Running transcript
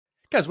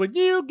Because when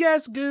you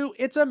guess goo,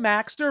 it's a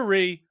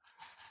Maxtery.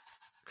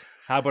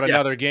 How about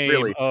another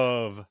game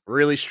of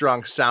really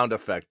strong sound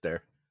effect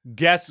there?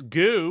 Guess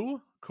Goo.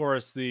 Of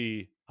course,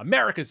 the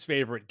America's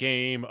favorite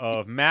game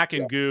of Mac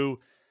and Goo.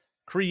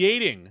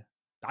 Creating,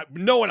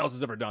 no one else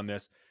has ever done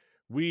this.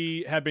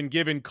 We have been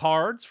given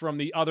cards from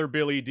the other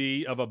Billy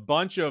D of a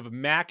bunch of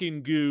Mac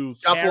and Goo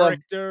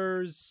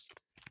characters.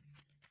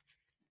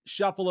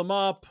 Shuffle them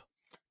up.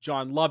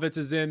 Jon Lovitz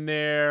is in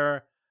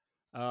there.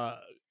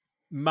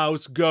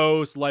 Mouse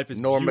Ghost, Life is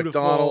Norm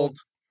Beautiful. Macdonald.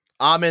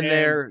 I'm in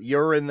there.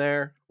 You're in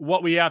there.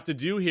 What we have to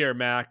do here,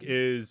 Mac,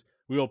 is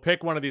we will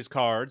pick one of these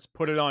cards,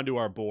 put it onto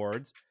our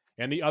boards,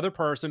 and the other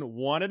person,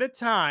 one at a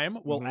time,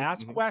 will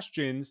ask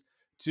questions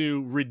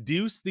to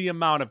reduce the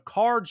amount of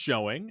card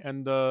showing,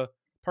 and the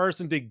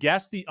person to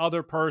guess the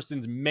other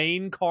person's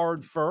main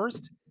card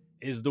first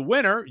is the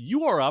winner.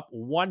 You are up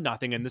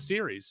 1-0 in the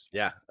series.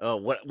 Yeah. Oh,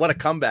 what a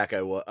comeback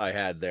I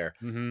had there.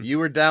 You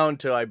were down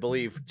to, I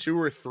believe, 2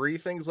 or 3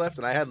 things left,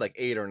 and I had like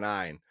 8 or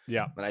 9.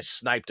 Yeah. And I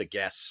sniped a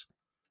guess.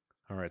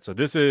 All right. So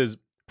this is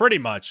pretty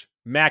much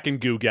Mac and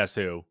Goo Guess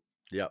Who.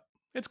 Yep.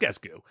 It's Guess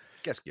Goo.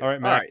 Guess Goo. All right,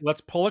 Mac,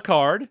 let's pull a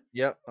card.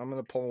 Yep. I'm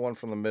going to pull one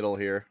from the middle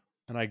here.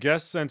 And I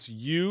guess since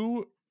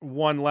you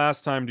won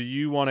last time, do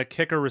you want to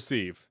kick or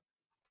receive?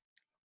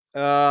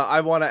 I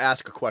want to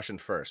ask a question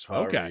first.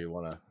 However you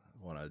want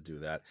to do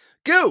that.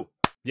 Goo!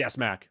 Yes,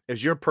 Mac.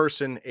 Is your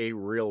person a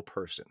real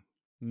person?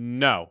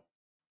 No.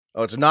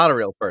 Oh, it's not a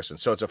real person.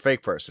 So it's a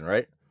fake person,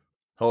 right?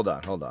 Hold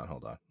on.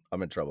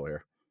 I'm in trouble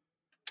here.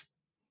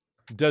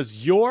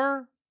 Does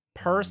your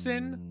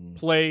person,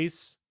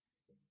 place,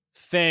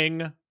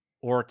 thing,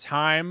 or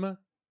time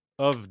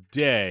of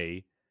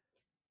day,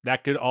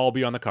 that could all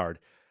be on the card,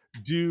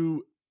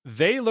 do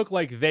they look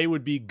like they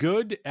would be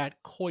good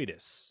at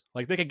coitus?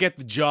 Like they could get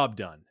the job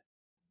done?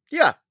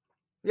 Yeah.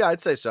 Yeah, I'd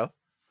say so.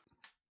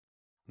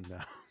 No.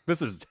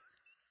 This is...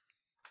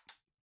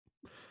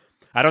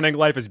 I don't think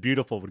Life is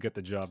Beautiful would get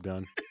the job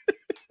done.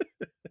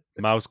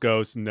 Mouse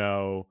Ghost,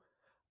 no.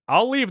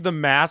 I'll leave the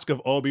Mask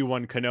of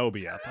Obi-Wan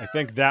Kenobi up. I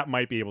think that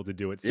might be able to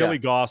do it. Silly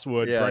Goss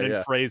would.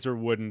 Brendan Fraser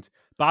wouldn't.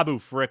 Babu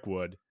Frick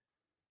would.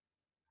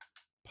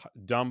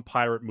 Dumb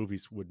pirate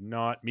movies would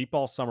not.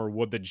 Meatball Summer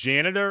would. The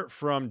janitor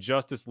from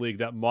Justice League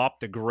that mopped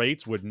the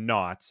grates would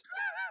not.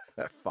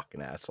 That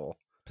fucking asshole.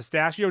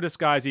 Pistachio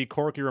Disguisey,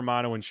 Corky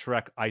Romano, and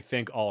Shrek, I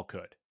think all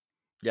could.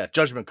 Yeah,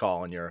 judgment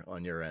call on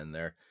your end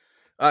there.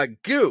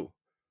 Goo,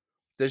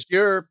 does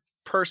your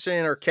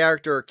person or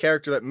character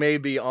that may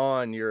be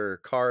on your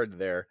card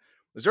there,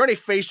 is there any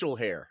facial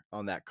hair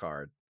on that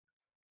card?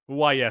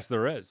 Why, yes,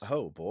 there is.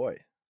 Oh, boy.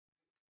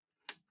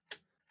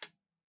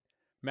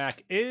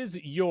 Mac,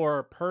 is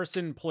your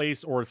person,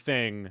 place, or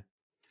thing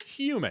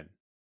human?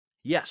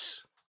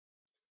 Yes.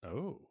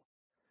 Oh.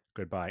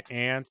 Goodbye,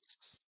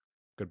 ants.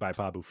 Goodbye,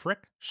 Babu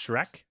Frick.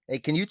 Shrek. Hey,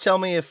 can you tell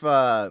me if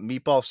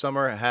Meatball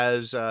Summer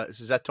has,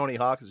 is that Tony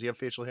Hawk? Does he have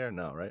facial hair?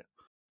 No, right?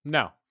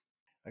 No.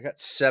 I got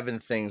 7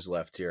 things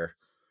left here.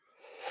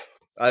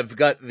 I've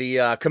got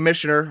the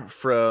commissioner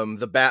from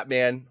the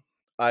Batman.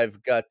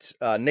 I've got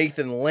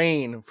Nathan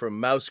Lane from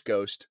Mouse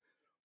Ghost.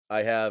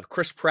 I have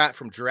Chris Pratt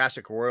from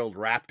Jurassic World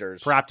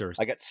Raptors.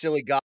 I got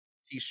Silly God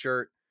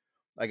t-shirt.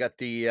 I got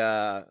the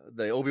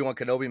Obi-Wan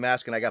Kenobi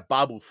mask, and I got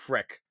Babu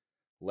Frick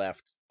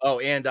left. Oh,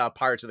 and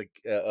Pirates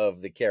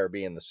of the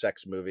Caribbean, the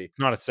sex movie. It's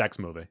not a sex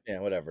movie. Yeah,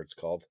 whatever it's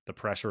called. The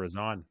pressure is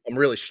on. I'm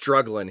really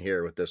struggling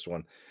here with this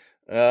one.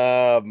 Do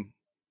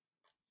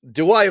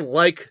I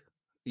like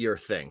your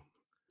thing?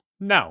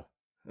 No.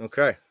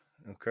 Okay.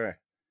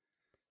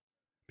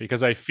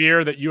 Because I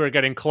fear that you are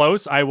getting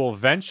close, I will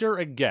venture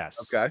a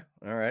guess. Okay.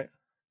 All right.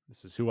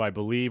 This is who I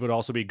believe would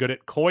also be good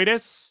at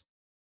coitus.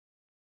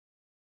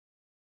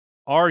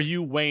 Are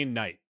you Wayne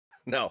Knight?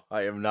 No,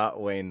 I am not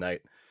Wayne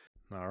Knight.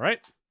 All right.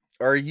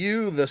 Are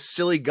you the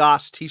Silly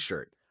Goss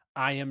t-shirt?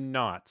 I am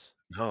not.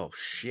 Oh,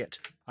 shit.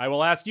 I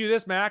will ask you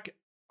this, Mac.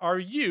 Are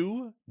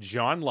you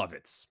Jon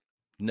Lovitz?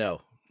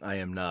 No, I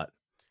am not.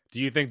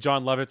 Do you think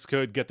Jon Lovitz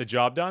could get the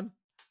job done?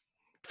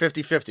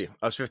 50-50.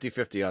 I was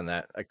 50-50 on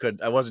that.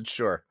 I wasn't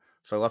sure.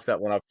 So I left that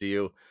one up to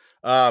you.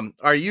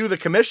 Are you the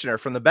commissioner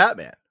from the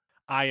Batman?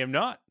 I am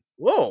not.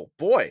 Whoa,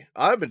 boy.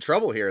 I'm in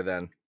trouble here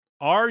then.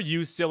 Are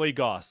you Silly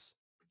Goss?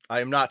 I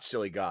am not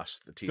Silly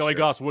Goss, the t-shirt. Silly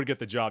Goss would get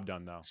the job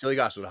done, though. Silly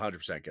Goss would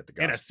 100% get the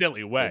Goss. In a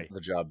silly way.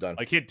 The job done.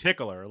 Like he'd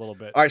tickle her a little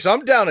bit. All right, so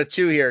I'm down to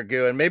 2 here,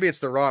 Goo, and maybe it's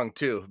the wrong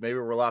 2. Maybe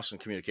we're lost in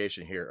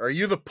communication here. Are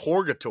you the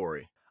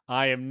Purgatory?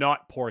 I am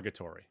not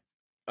Purgatory.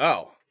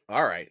 Oh,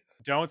 all right.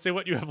 Don't say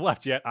what you have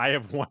left yet. I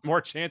have one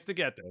more chance to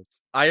get this.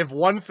 I have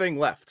one thing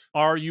left.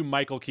 Are you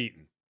Michael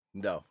Keaton?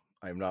 No,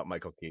 I am not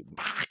Michael Keaton.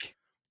 Fuck.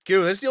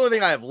 Goo, this is the only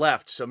thing I have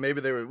left, so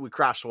maybe we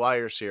crossed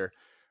wires here.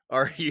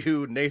 Are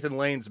you Nathan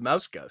Lane's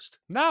Mouse Ghost?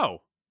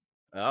 No.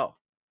 Oh,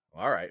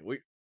 all right.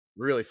 We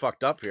really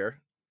fucked up here.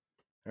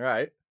 All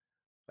right.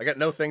 I got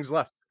no things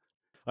left.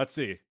 Let's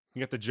see. You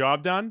get the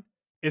job done?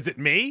 Is it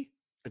me?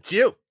 It's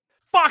you.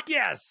 Fuck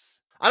yes.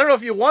 I don't know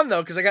if you won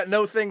though, because I got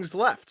no things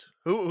left.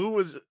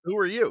 Who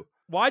were you?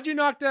 Why'd you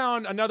knock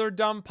down another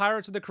dumb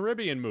Pirates of the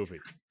Caribbean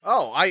movie?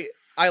 Oh,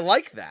 I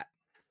like that.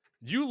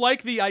 You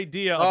like the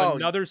idea of Oh,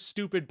 another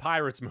stupid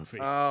pirates movie.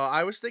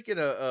 I was thinking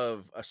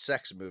of a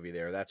sex movie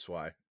there. That's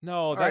why. No,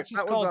 All right, that's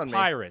just that one's called on me.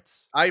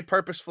 Pirates. I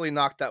purposefully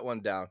knocked that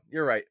one down.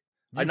 You're right.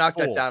 I You knocked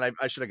that fool. down.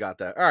 I should have got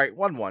that. All right,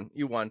 1-1.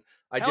 You won.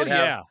 I Hell did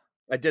have yeah.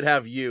 I did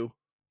have you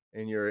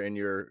in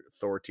your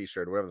Thor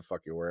t-shirt, whatever the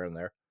fuck you're wearing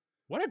there.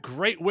 What a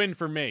great win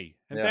for me.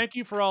 And Yeah. thank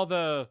you for all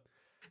the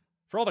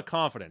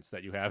confidence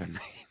that you have in me.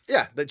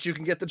 Yeah, that you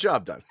can get the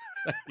job done.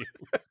 Thank you.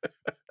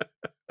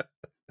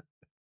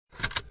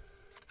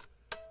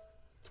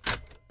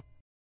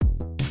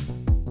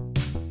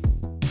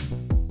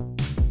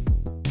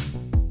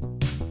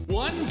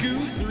 One goo,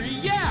 three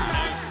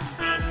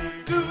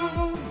yeah.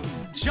 Goo.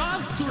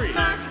 Jaws 3.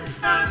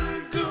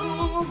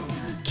 Goo.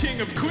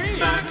 King of Queens.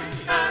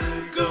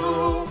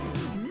 Goo.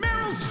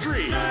 Meryl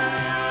Streep.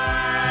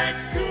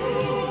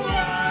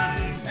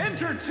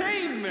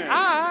 Entertainment.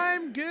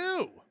 I'm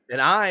Goo. And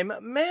I'm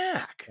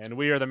Mac. And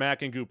we are the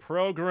Mac and Goo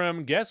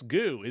program. Guess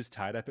Goo is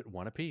tied up at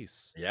 1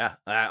 apiece. Yeah,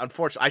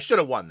 unfortunately, I should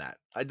have won that.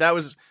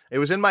 It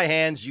was in my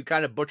hands. You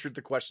kind of butchered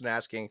the question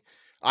asking.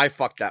 I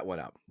fucked that one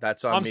up.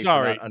 That's on I'm me.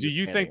 sorry. Do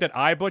you think that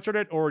I butchered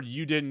it, or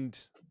you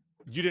didn't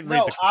read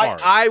No, the card?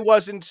 I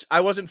wasn't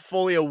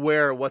fully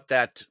aware what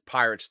that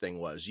pirates thing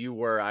was. You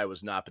were, I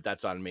was not, but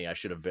that's on me. I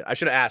should have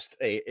asked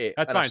That's an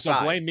fine. aside.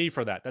 So blame me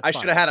for that. That's I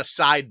fine. should have had a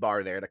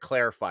sidebar there to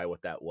clarify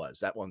what that was.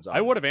 That one's on I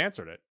would me. have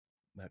answered it.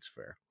 That's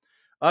fair.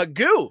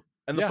 Goo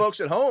and the Yeah.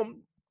 folks at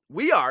home,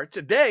 we are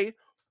today.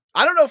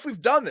 I don't know if we've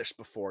done this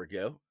before,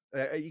 Goo.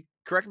 You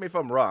correct me if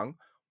I'm wrong.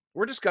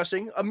 We're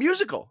discussing a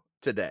musical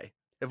today.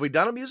 Have we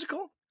done a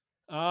musical?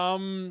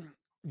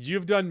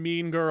 You've done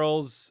Mean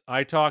Girls.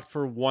 I talked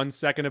for 1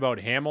 second about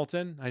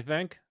Hamilton, I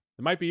think.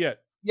 It might be it.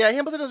 Yeah,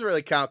 Hamilton doesn't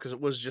really count because it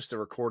was just a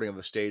recording of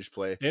the stage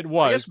play. It I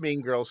was. guess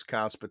Mean Girls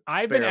counts, but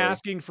I've been barely.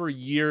 asking for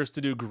years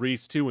to do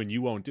Grease 2, and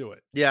you won't do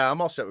it. Yeah,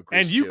 I'm all set with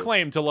Grease And you too.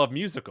 claim to love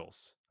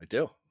musicals. I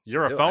do.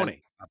 You're I a do.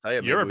 phony. I'll tell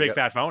you, You're a maybe we big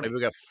got- fat phony. Maybe we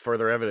got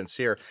further evidence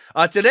here.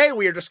 Today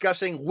we are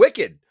discussing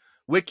Wicked.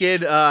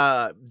 Wicked,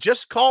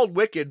 just called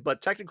Wicked,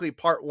 but technically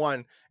part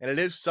 1, and it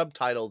is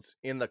subtitled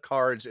in the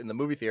cards in the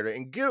movie theater.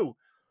 And Goo,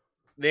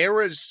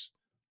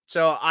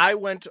 so I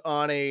went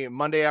on a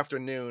Monday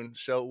afternoon,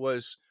 so it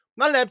was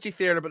not an empty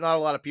theater, but not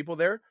a lot of people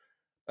there.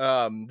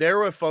 There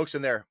were folks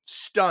in there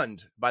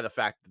stunned by the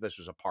fact that this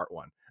was a part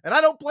 1, and I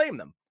don't blame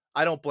them.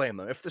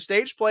 If the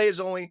stage play is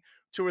only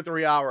 2 or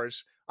 3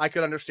 hours, I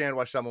could understand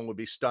why someone would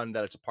be stunned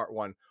that it's a part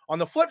 1. On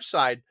the flip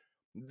side,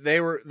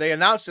 they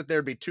announced that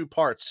there'd be 2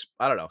 parts.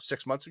 I don't know,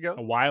 6 months ago,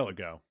 A while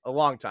ago. a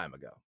long time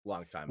ago.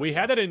 We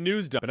had it in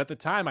News Dump, and at the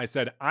time I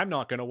said, I'm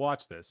not going to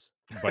watch this.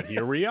 But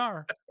here we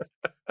are.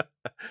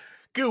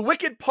 Goo,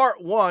 Wicked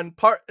Part 1,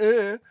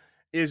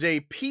 is a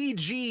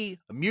PG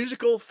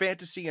musical,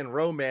 fantasy, and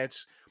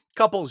romance.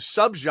 Couple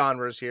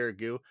subgenres here,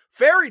 Goo.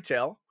 Fairy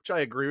tale, which I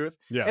agree with,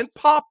 Yes. and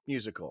pop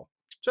musical,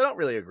 which I don't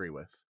really agree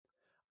with.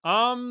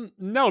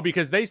 No,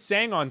 because they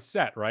sang on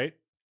set, right?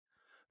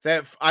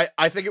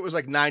 I think it was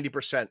like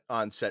 90%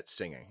 on set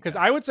singing. Because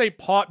I would say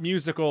pop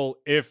musical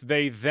if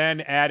they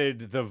then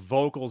added the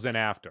vocals in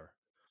after.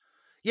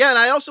 Yeah, and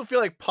I also feel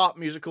like pop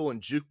musical and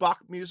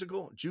jukebox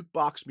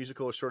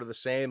musical are sort of the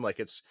same. Like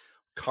it's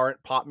current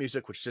pop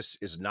music, which just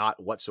is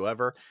not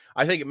whatsoever.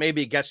 I think it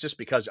maybe gets this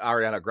because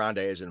Ariana Grande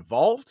is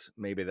involved.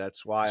 Maybe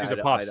that's why She's a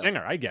pop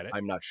singer. I get it.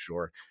 I'm not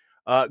sure.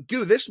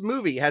 Goo, this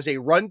movie has a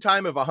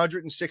runtime of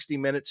 160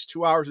 minutes,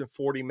 2 hours and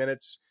 40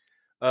 minutes.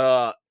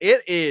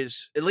 It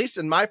is, at least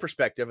in my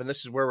perspective, and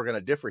this is where we're going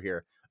to differ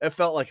here, it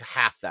felt like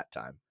half that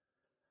time.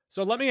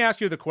 So let me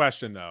ask you the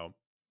question, though.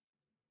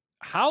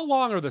 How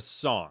long are the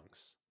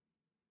songs?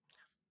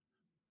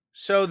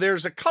 So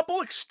there's a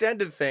couple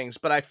extended things,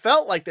 but I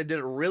felt like they did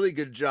a really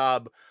good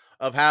job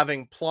of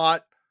having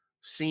plot,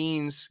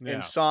 scenes, Yeah.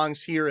 and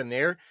songs here and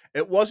there.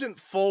 It wasn't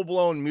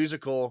full-blown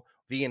musical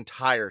the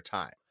entire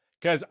time.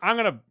 Because I'm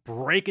going to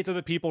break it to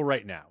the people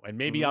right now. And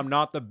maybe Mhm. I'm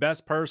not the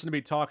best person to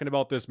be talking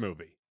about this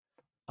movie.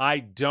 I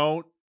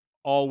don't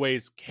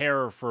always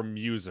care for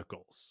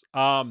musicals.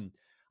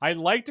 I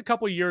liked a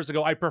couple years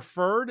ago. I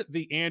preferred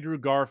the Andrew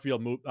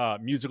Garfield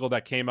musical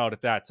that came out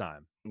at that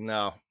time.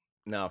 No.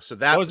 So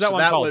What was that so one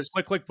that called? was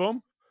Click, Click,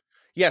 Boom?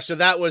 Yeah, so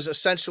that was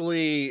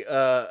essentially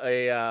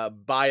a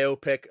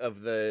biopic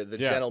of the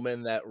Yes.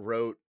 gentleman that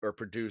wrote or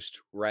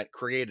produced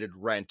created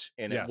Rent,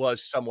 and Yes. it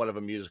was somewhat of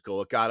a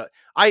musical. It got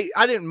I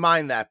didn't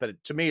mind that,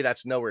 but to me,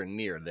 that's nowhere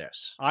near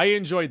this. I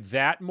enjoyed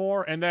that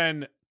more. And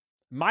then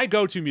my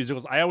go-to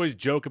musicals, I always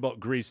joke about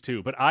Grease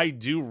 2, but I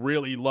do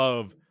really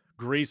love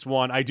Grease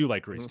 1. I do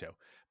like Grease 2.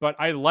 But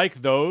I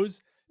like those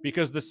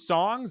because the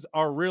songs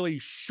are really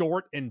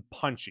short and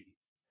punchy.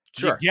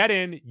 Sure. You get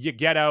in, you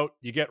get out,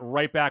 you get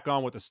right back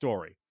on with the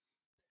story.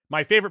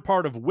 My favorite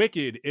part of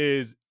Wicked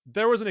is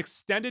there was an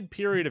extended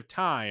period of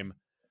time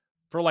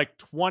for like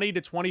 20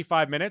 to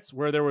 25 minutes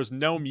where there was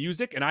no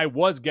music, and I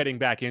was getting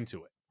back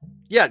into it.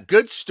 Yeah,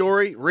 good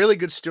story, really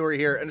good story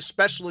here, and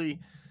especially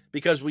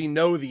because we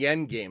know the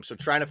end game, so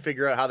trying to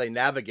figure out how they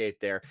navigate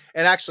there.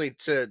 And actually,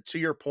 to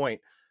your point,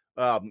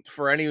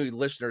 for any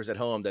listeners at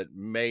home that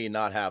may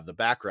not have the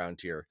background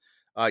here,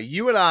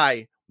 you and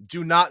I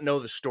do not know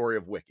the story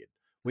of Wicked.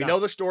 We know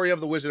the story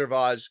of the Wizard of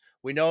Oz.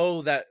 We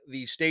know that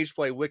the stage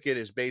play Wicked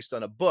is based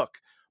on a book,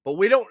 but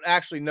we don't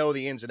actually know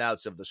the ins and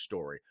outs of the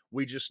story.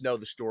 We just know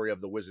the story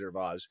of the Wizard of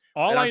Oz.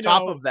 All and I on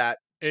top know of that,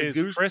 to is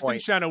Goo's Kristen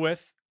point,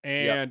 Chenoweth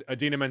and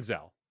Idina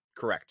Menzel.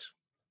 correct.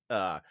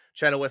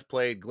 Chenoweth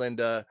played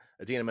Glinda.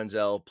 Idina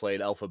Menzel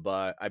played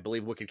Elphaba. I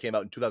believe Wicked came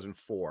out in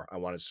 2004. I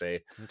want to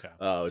say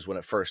was when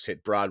it first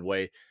hit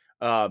Broadway.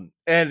 And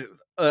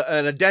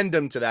an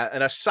addendum to that,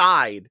 an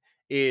aside,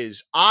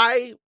 is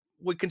I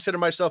would consider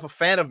myself a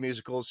fan of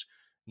musicals.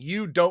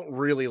 You don't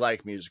really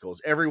like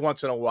musicals. Every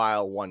once in a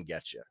while, one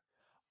gets you.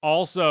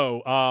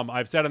 Also,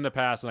 I've said in the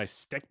past, and I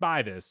stick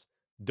by this,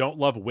 don't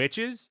love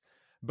witches,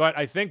 but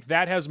I think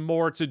that has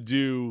more to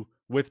do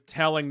with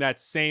telling that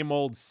same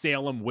old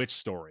Salem witch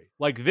story.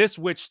 Like, this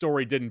witch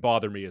story didn't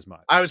bother me as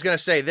much. I was going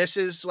to say, this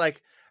is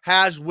like,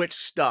 has witch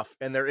stuff,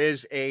 and there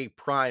is a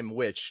prime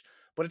witch,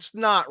 but it's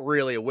not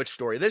really a witch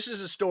story. This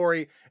is a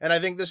story, and I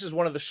think this is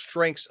one of the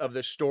strengths of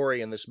this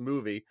story in this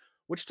movie,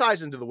 which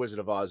ties into The Wizard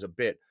of Oz a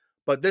bit.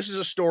 But this is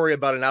a story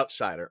about an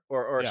outsider,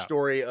 or a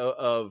story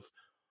of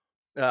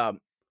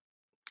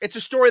it's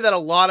a story that a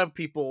lot of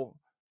people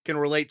can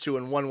relate to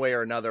in one way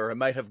or another, and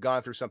might have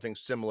gone through something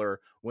similar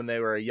when they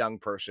were a young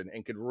person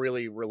and could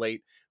really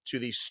relate to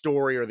the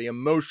story or the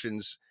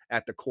emotions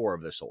at the core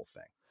of this whole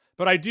thing.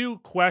 But I do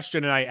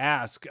question, and I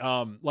ask,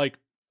 like,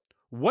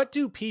 what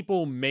do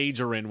people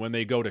major in when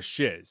they go to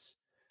Shiz?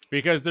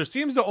 Because there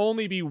seems to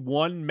only be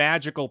one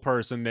magical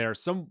person there.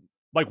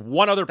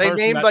 One other person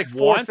named that like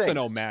 4 wants things. to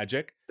know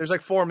magic. There's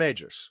like 4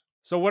 majors.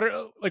 So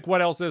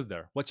what else is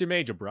there? What's your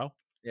major, bro?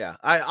 Yeah,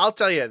 I'll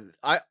tell you,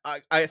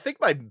 I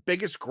think my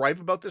biggest gripe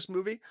about this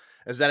movie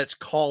is that it's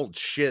called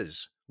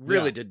Shiz.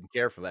 Really didn't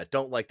care for that.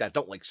 Don't like that.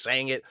 Don't like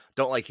saying it.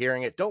 Don't like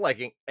hearing it. Don't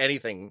like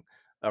anything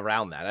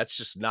around that. That's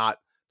just not,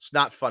 it's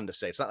not fun to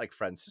say. It's not like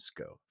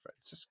Francisco.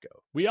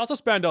 We also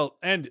spend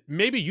and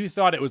maybe you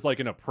thought it was like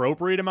an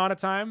appropriate amount of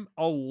time,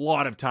 a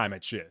lot of time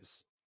at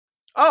Shiz.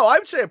 Oh, I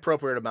would say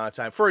appropriate amount of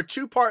time for a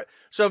 2-part.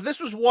 So if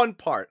this was 1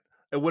 part,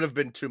 it would have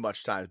been too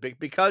much time.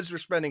 Because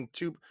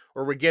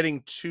we're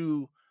getting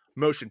 2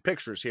 motion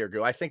pictures here,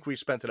 I think we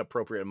spent an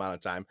appropriate amount of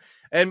time,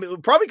 and we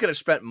probably could have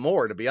spent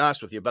more, to be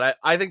honest with you, but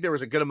I think there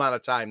was a good amount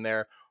of time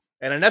there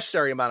and a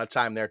necessary amount of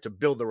time there to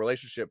build the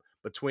relationship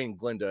between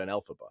Glinda and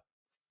Elphaba.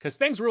 Because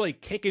things really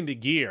kick into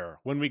gear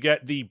when we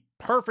get the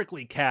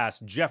perfectly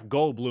cast Jeff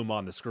Goldblum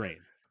on the screen.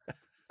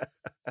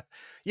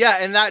 Yeah,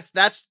 and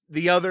that's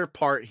the other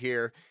part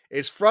here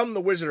is from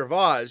The Wizard of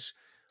Oz.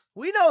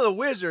 We know the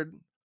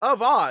Wizard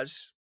of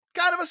Oz,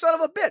 kind of a son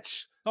of a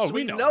bitch. Oh, so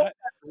we know that.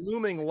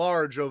 Looming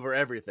large over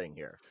everything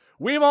here.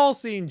 We've all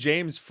seen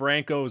James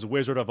Franco's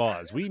Wizard of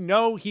Oz. We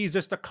know he's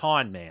just a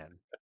con man.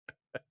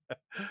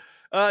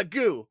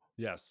 Goo.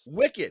 Yes.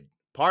 Wicked,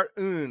 part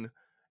 1.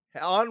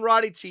 On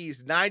Roddy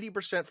T's,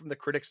 90% from the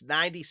critics,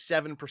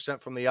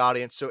 97% from the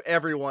audience. So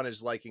everyone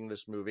is liking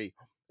this movie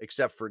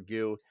except for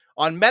Goo.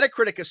 On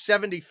Metacritic, a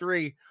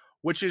 73,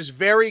 which is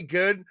very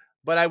good.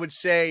 But I would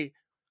say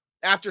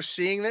after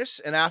seeing this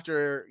and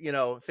after,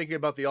 thinking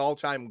about the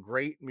all-time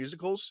great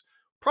musicals,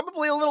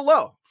 probably a little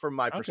low from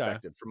my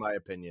perspective, from my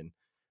opinion.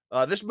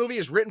 This movie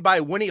is written by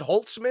Winnie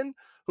Holtzman,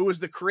 who is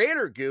the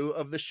creator, Goo,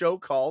 of the show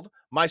called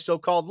My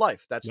So-Called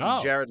Life. That's the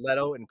Jared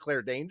Leto and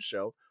Claire Danes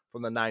show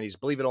from the 90s. I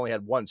believe it only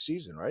had 1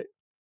 season, right?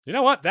 You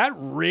know what? That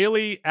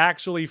really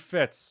actually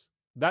fits.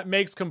 That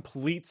makes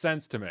complete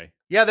sense to me.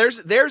 Yeah, there's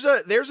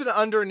an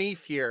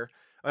underneath here,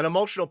 an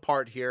emotional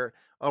part here,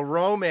 a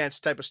romance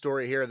type of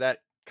story here that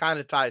kind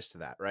of ties to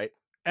that, right?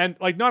 And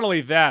like not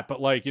only that,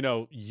 but like,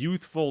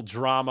 youthful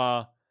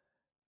drama,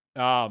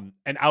 an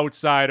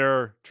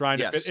outsider trying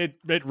to fit.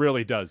 It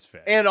really does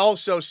fit. And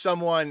also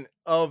someone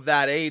of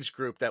that age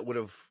group that would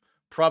have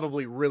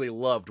probably really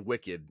loved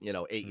Wicked,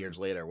 8 years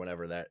later,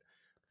 whenever that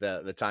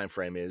the time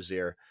frame is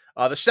here.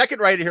 The second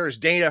writer here is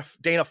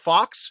Dana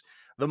Fox,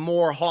 the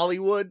more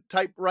Hollywood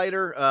type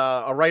writer,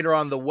 a writer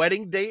on The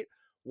Wedding Date,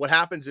 What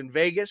Happens in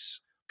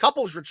Vegas,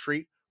 Couples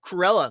Retreat,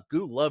 Cruella.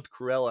 Goo loved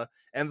Cruella,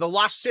 and The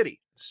Lost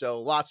City.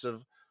 So lots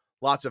of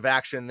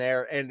action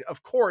there. And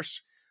of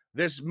course,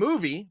 this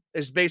movie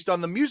is based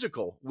on the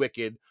musical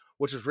Wicked,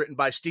 which was written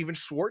by Steven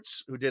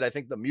Schwartz, who did, I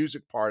think, the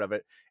music part of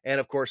it. And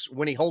of course,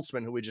 Winnie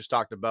Holtzman, who we just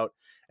talked about.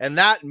 And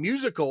that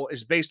musical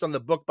is based on the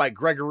book by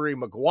Gregory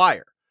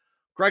Maguire.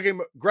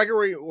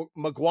 Gregory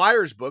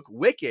Maguire's book,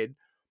 Wicked,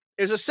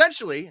 is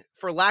essentially,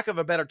 for lack of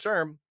a better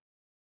term,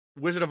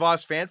 Wizard of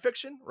Oz fan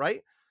fiction,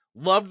 right?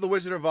 Loved the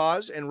Wizard of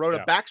Oz and wrote a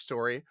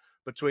backstory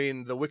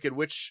between the Wicked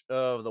Witch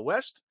of the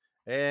West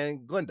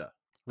and Glinda.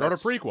 Wrote a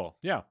prequel.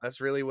 Yeah.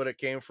 That's really what it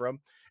came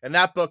from. And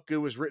that book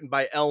was written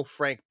by L.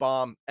 Frank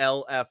Baum,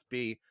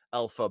 LFB,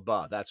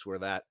 Elphaba. That's where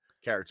that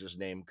character's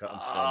name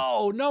comes from.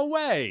 Oh, no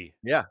way.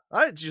 Yeah.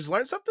 Did you just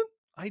learn something?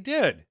 I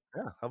did.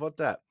 Yeah. How about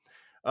that?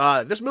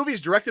 This movie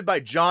is directed by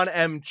Jon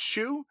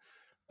Chu.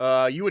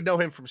 You would know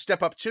him from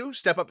Step Up 2,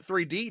 Step Up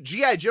 3D,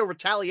 G.I. Joe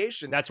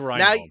Retaliation. That's where I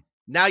know him.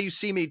 Now You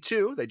See Me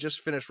Too. They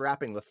just finished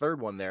wrapping the 3rd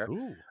one there.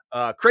 Ooh.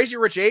 Crazy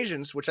Rich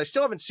Asians, which I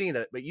still haven't seen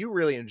it, but you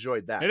really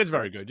enjoyed that. It is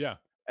very good, yeah.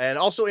 and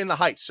also In the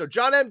Heights. So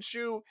Jon M.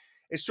 Chu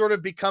is sort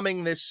of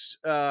becoming this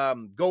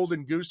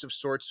golden goose of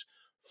sorts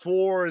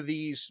for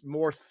these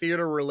more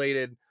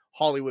theater-related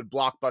Hollywood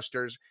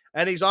blockbusters,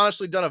 and he's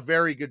honestly done a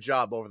very good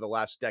job over the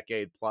last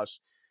decade plus.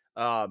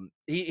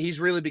 He's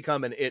really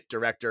become an it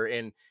director,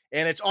 and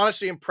it's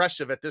honestly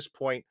impressive at this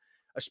point,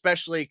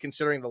 especially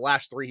considering the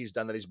last 3 he's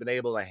done, that he's been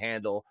able to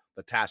handle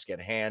the task at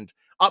hand.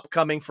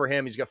 Upcoming for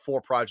him, he's got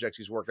 4 projects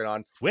he's working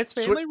on. Swiss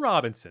Family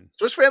Robinson.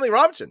 Swiss Family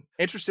Robinson.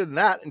 Interested in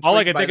that. All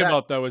I can think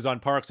about, though, is on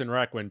Parks and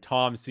Rec when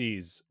Tom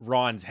sees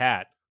Ron's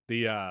hat,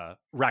 the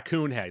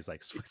raccoon hat. He's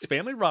like, Swiss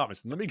Family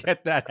Robinson, let me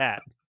get that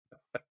hat.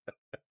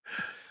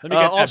 Let me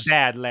get that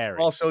bad Larry.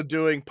 Also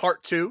doing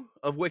part 2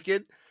 of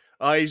Wicked.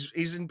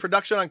 He's in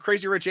production on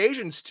Crazy Rich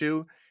Asians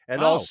 2,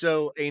 and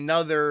also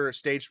another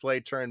stage play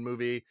turned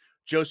movie,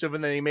 Joseph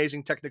and the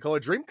Amazing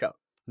Technicolor Dreamcoat.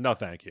 No,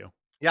 thank you.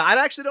 Yeah, I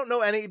actually don't know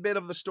any bit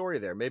of the story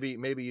there. Maybe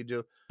you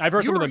do. I've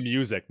heard some of the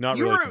music.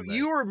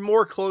 You were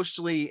more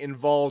closely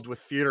involved with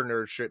theater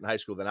nerd shit in high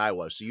school than I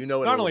was, so you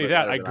know it. Not only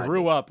that, I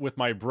grew up with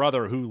my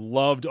brother who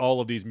loved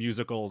all of these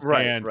musicals.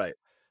 Right.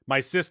 My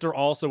sister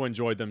also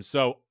enjoyed them,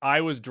 so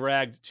I was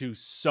dragged to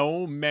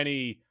so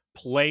many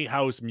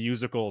Playhouse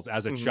musicals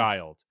as a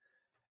child.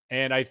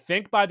 And I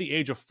think by the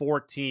age of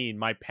 14,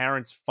 my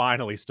parents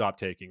finally stopped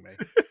taking me.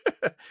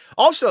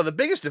 Also, the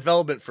biggest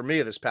development for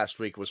me this past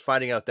week was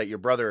finding out that your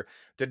brother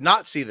did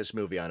not see this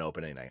movie on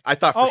opening night. I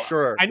thought for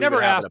sure. I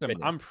never asked him.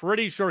 I'm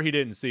pretty sure he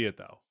didn't see it,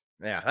 though.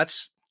 Yeah,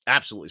 that's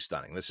absolutely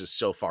stunning. This is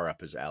so far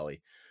up his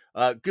alley.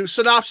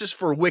 Synopsis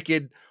for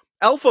Wicked.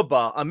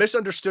 Elphaba, a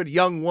misunderstood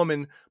young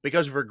woman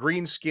because of her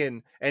green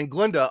skin, and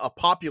Glinda, a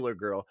popular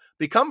girl,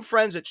 become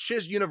friends at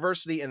Shiz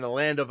University in the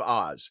land of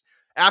Oz.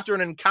 After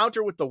an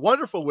encounter with the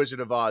wonderful Wizard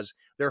of Oz,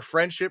 their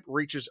friendship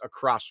reaches a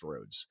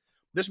crossroads.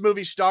 This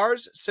movie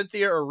stars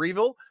Cyntha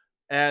Erivo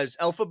as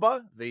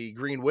Elphaba, the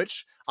Green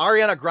Witch,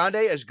 Ariana Grande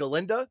as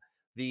Glinda,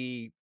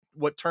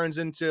 what turns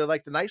into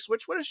like the nice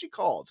witch. What is she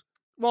called?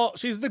 Well,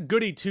 she's the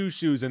goody two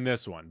shoes in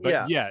this one,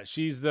 but yeah,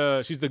 she's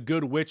the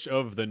good witch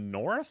of the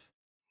North.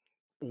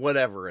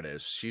 Whatever it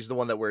is, she's the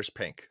one that wears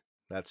pink.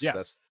 That's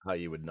how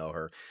you would know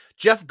her.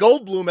 Jeff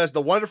Goldblum as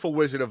the wonderful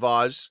Wizard of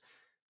Oz.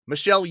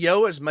 Michelle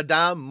Yeoh as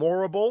Madame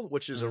Morrible,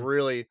 which is a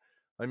really,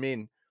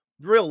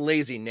 real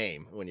lazy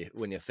name when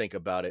you think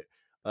about it.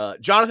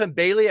 Jonathan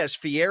Bailey as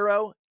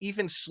Fiyero.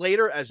 Ethan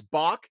Slater as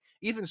Bach.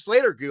 Ethan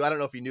Slater, Goo, I don't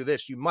know if you knew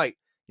this. You might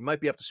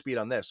be up to speed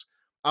on this.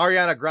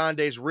 Ariana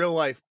Grande's real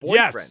life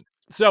boyfriend. Yes.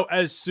 So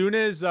as soon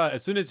as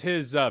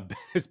his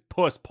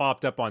puss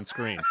popped up on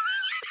screen,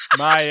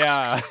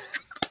 my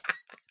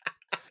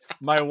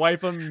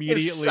wife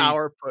immediately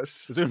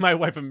My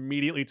wife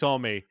immediately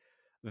told me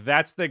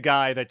that's the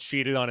guy that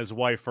cheated on his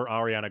wife for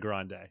Ariana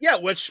Grande. Yeah,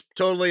 which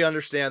totally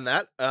understand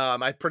that.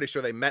 I'm pretty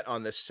sure they met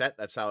on this set.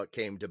 That's how it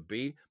came to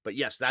be. But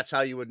yes, that's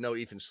how you would know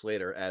Ethan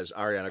Slater as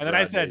Ariana Grande's then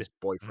I said,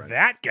 boyfriend.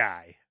 That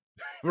guy.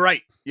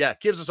 Right. Yeah,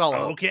 gives us all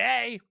hope.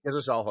 Okay. Gives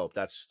us all hope.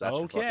 That's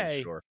okay. For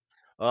fucking sure.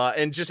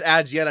 And just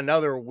adds yet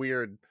another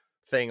weird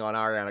thing on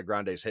Ariana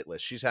Grande's hit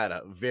list. She's had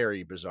a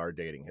very bizarre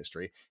dating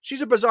history.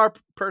 She's a bizarre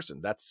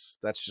person. That's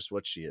just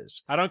what she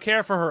is. I don't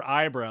care for her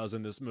eyebrows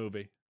in this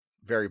movie.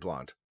 Very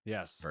blonde.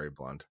 Yes. Very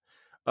blonde.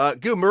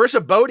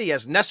 Marissa Bodie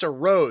as Nessa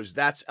Rose.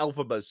 That's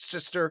Elphaba's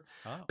sister.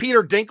 Oh.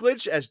 Peter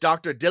Dinklage as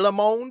Dr.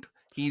 Dillamonde.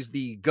 He's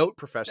the goat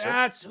professor.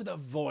 That's who the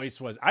voice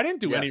was. I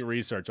didn't do any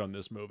research on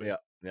this movie.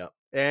 Yeah.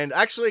 And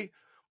actually,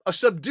 a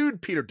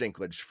subdued Peter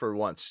Dinklage for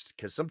once,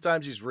 because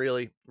sometimes he's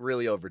really,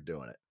 really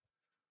overdoing it.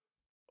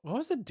 What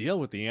was the deal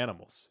with the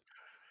animals?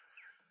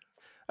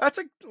 That's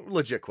a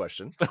legit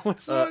question.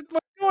 What's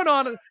going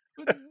on?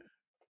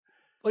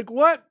 Like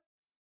what?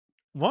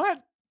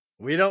 What?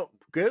 We don't.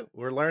 Good.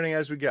 We're learning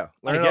as we go.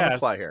 Learning on the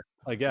fly here.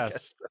 I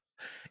guess.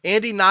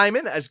 Andy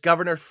Nyman as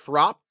Governor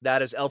Throp.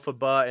 That is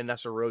Elphaba and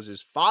Nessa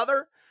Rose's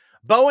father.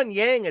 Bowen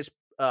Yang as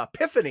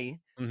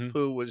Epiphany,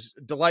 who was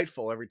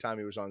delightful every time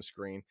he was on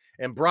screen.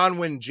 And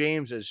Bronwyn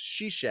James as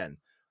Shishen,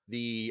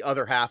 the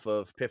other half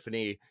of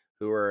Epiphany,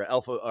 who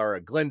are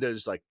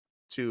Glinda's like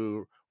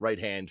 2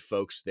 right-hand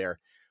folks there.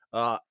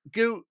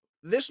 Goo,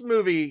 this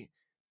movie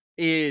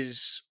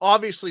is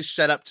obviously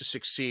set up to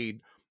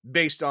succeed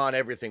based on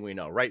everything we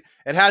know, right?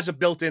 It has a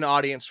built-in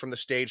audience from the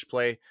stage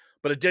play,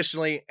 but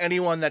additionally,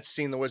 anyone that's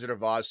seen The Wizard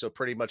of Oz, so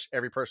pretty much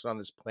every person on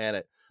this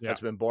planet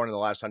that's been born in the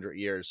last 100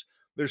 years,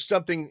 there's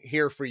something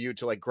here for you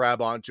to like grab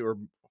onto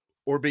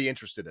or be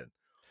interested in.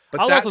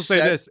 But I'll also say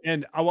this,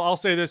 and I'll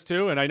say this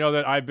too, and I know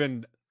that I've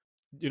been,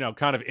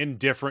 kind of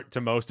indifferent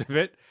to most of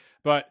it,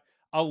 but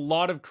a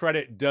lot of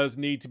credit does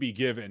need to be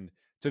given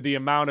to the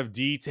amount of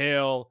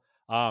detail,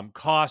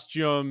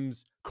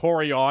 costumes,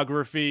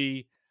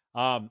 choreography,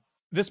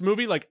 this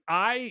movie, like,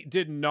 I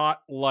did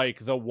not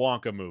like the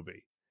Wonka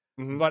movie,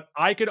 but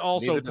I could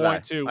also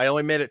point to... I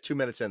only made it 2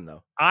 minutes in,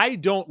 though. I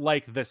don't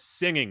like the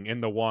singing in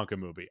the Wonka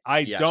movie.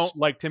 I don't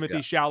like Timothée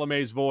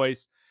Chalamet's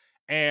voice,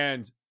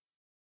 and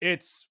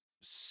it's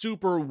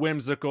super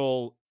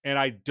whimsical, and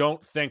I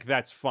don't think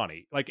that's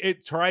funny. Like,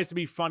 it tries to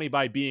be funny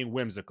by being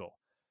whimsical.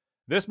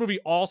 This movie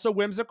also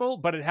whimsical,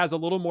 but it has a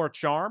little more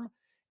charm,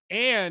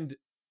 and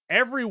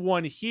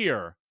everyone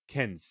here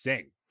can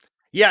sing.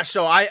 Yeah,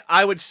 so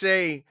I would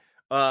say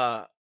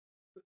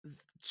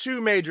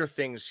two major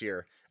things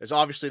here is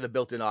obviously the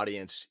built-in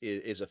audience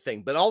is a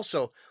thing, but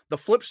also the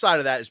flip side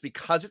of that is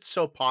because it's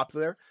so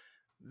popular,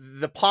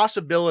 the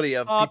possibility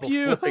of people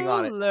flipping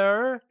on it,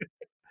 Popular.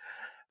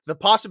 the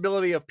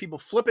possibility of people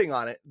flipping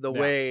on it the Yeah.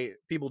 way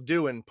people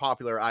do in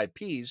popular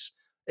IPs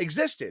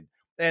existed.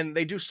 And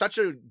they do such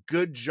a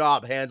good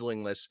job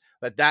handling this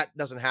that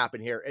doesn't happen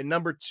here. And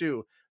number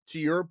two, to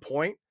your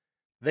point,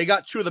 they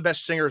got two of the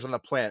best singers on the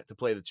planet to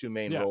play the two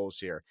main Yeah. roles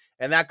here.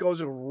 And that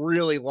goes a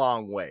really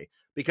long way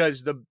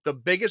because the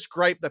biggest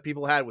gripe that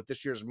people had with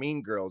this year's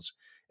Mean Girls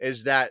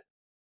is that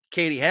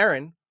Katie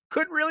Heron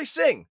couldn't really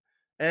sing.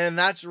 And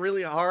that's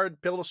really a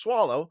hard pill to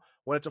swallow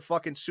when it's a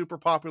fucking super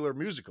popular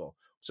musical.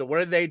 So what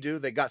did they do?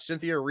 They got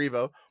Cyntha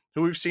Erivo,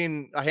 who we've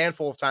seen a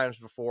handful of times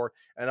before,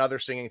 and other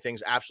singing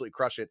things absolutely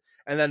crush it.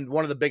 And then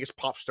one of the biggest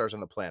pop stars on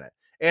the planet.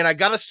 And I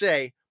gotta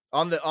say,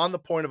 on the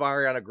point of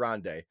Ariana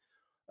Grande,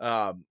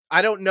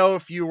 I don't know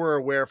if you were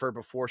aware of her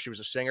before she was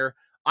a singer.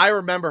 I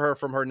remember her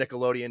from her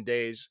Nickelodeon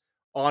days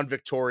on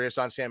Victorious,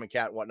 on Sam and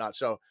Cat and whatnot.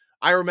 So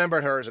I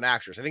remembered her as an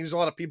actress. I think there's a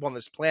lot of people on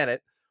this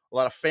planet, a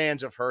lot of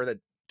fans of her that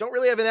don't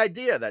really have an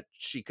idea that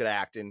she could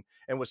act and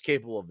was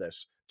capable of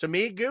this. To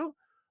me, Goo,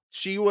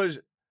 she was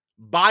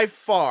by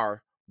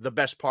far the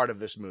best part of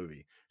this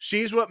movie.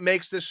 She's what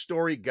makes this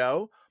story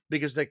go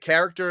because the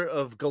character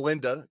of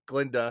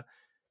Glinda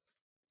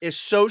is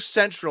so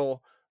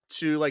central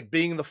to like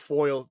being the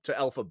foil to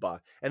Elphaba.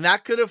 And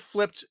that could have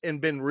flipped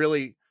and been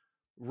really,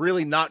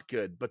 really not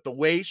good. But the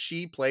way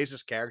she plays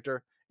this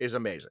character is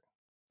amazing.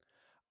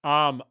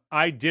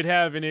 I did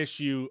have an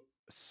issue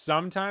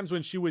sometimes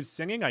when she was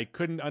singing. I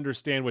couldn't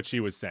understand what she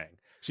was saying.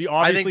 She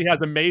obviously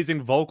has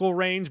amazing vocal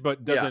range,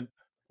 but doesn't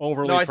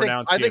overly I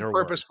pronounce think her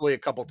purposefully words.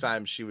 a couple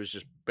times she was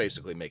just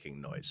basically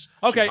making noise.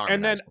 Okay,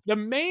 and then the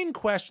main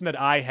question that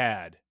I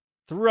had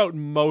throughout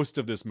most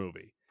of this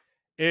movie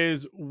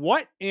is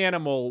what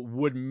animal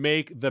would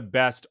make the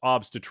best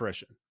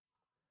obstetrician?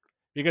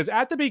 Because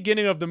at the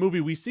beginning of the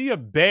movie, we see a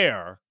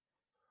bear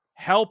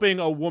helping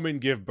a woman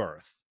give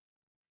birth.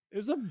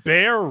 Is a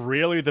bear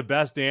really the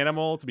best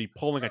animal to be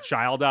pulling a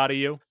child out of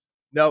you?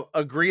 No,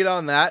 agreed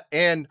on that.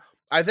 And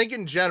I think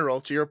in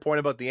general, to your point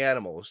about the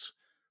animals,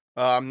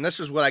 this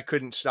is what I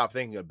couldn't stop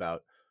thinking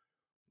about.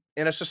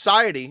 In a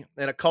society,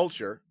 in a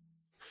culture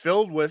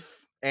filled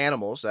with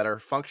animals that are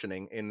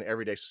functioning in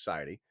everyday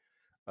society,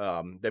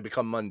 they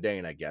become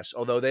mundane, I guess,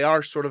 although they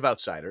are sort of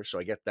outsiders. So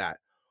I get that.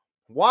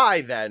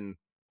 Why then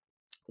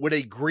would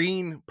a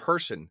green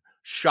person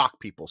shock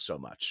people so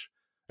much?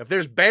 If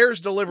there's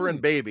bears delivering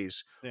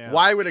babies,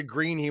 why would a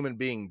green human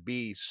being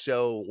be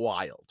so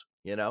wild?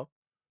 You know?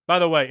 By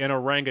the way, an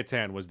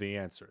orangutan was the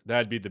answer.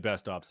 That'd be the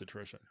best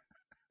obstetrician.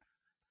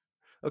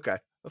 Okay.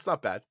 That's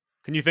not bad.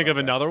 Can you think of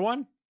another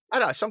one? I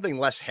don't know, something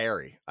less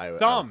hairy.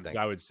 Thumbs,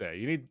 I would say.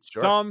 You need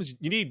thumbs.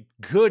 You need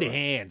good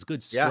hands,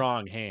 good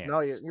strong hands.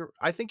 No,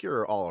 I think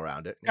you're all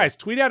around it. Guys,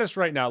 tweet at us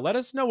right now. Let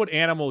us know what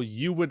animal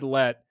you would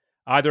let,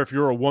 either if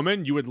you're a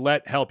woman, you would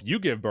let help you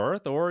give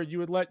birth, or you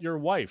would let your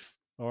wife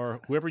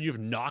or whoever you've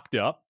knocked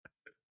up.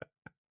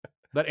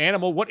 That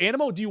animal, what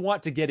animal do you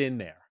want to get in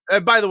there?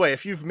 By the way,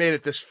 if you've made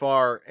it this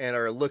far and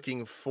are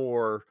looking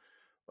for,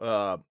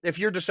 if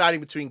you're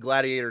deciding between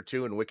Gladiator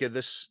 2 and Wicked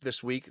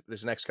this week,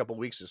 this next couple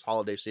weeks, this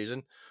holiday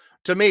season,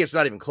 to me, it's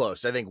not even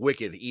close. I think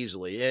Wicked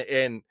easily.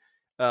 And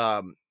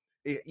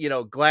you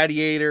know,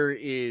 Gladiator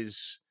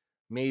is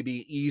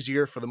maybe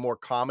easier for the more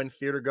common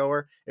theater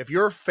goer. If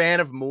you're a fan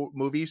of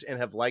movies and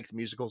have liked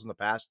musicals in the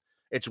past,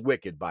 it's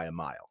Wicked by a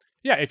mile.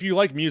 Yeah, if you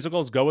like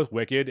musicals, go with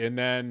Wicked. And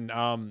then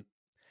I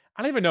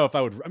don't even know if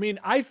I would. I mean,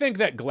 I think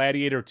that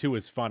Gladiator 2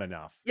 is fun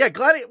enough. Yeah,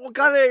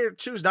 Gladiator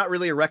 2 is not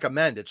really a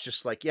recommend. It's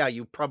just like, yeah,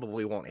 you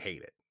probably won't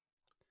hate it.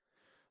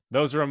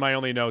 Those are my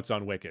only notes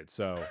on Wicked.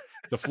 So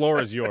the floor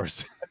is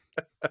yours.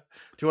 Do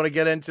you want to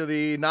get into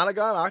the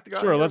Nonagon, Octagon?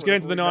 Sure, let's get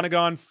into the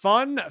Nonagon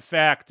fun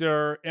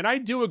factor. And I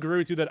do agree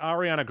with you that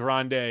Ariana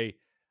Grande,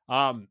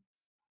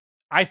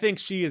 I think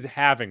she is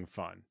having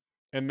fun.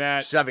 And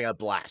that she's having a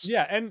blast.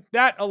 Yeah, and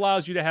that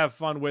allows you to have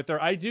fun with her.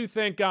 I do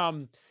think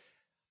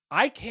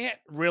I can't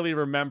really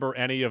remember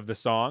any of the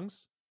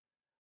songs,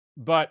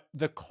 but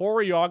the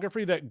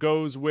choreography that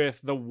goes with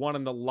the one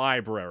in the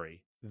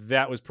library,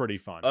 that was pretty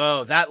fun.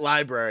 Oh, that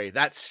library,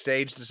 that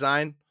stage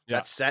design,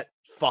 that set,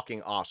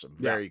 fucking awesome.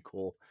 Very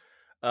cool.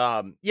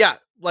 Yeah,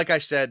 like I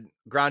said,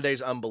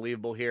 Grande's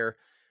unbelievable here.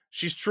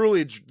 She's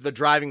truly the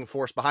driving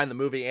force behind the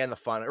movie and the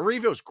fun.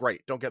 Erivo's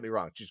great. Don't get me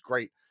wrong. She's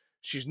great.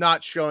 She's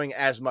not showing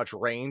as much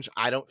range,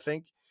 I don't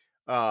think.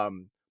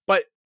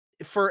 But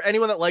for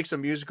anyone that likes a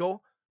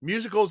musical,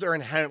 musicals are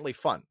inherently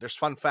fun. There's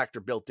fun factor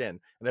built in.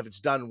 And if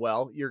it's done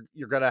well,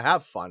 you're going to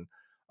have fun.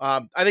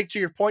 I think to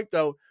your point,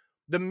 though,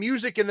 the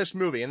music in this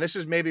movie, and this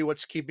is maybe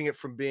what's keeping it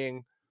from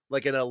being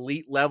like an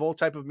elite level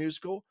type of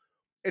musical,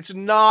 it's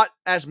not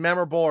as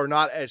memorable or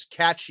not as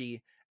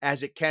catchy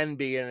as it can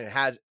be, and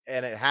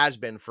it has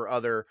been for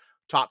other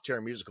top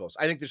tier musicals.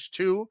 I think there's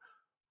two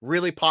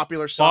really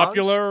popular songs.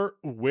 Popular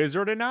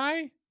Wizard and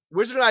I?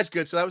 Wizard and Eye's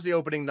good. So that was the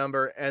opening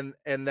number, and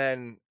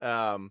then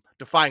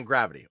Defying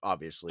Gravity,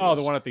 obviously. Oh,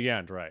 the one at the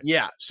end, right?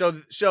 Yeah. So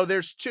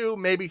there's 2,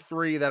 maybe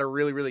 3 that are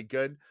really, really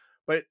good,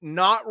 but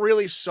not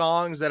really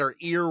songs that are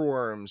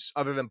earworms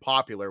other than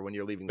Popular when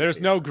you're leaving. There's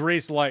no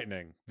Grease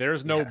Lightning.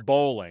 There's no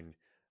Bowling.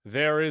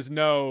 There is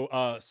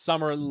no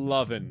Summer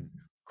Lovin'.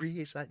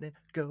 Grease Lightning,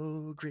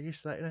 go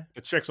Grease Lightning.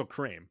 The chicks will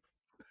cream.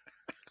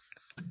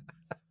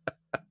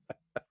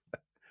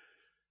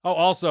 Oh,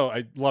 also,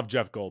 I love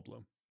Jeff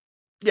Goldblum.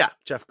 Yeah,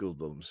 Jeff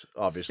Goldblum's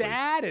obviously.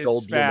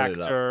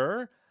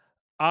 Satisfactor.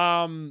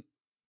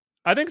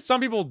 I think some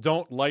people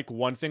don't like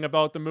one thing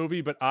about the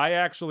movie, but I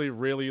actually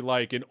really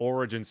like an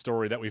origin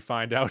story that we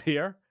find out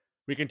here.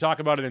 We can talk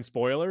about it in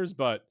spoilers,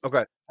 but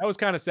Okay. that was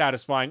kind of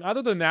satisfying.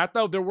 Other than that,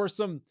 though,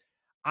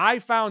 I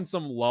found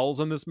some lulls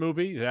in this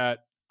movie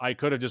that I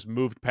could have just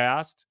moved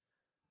past,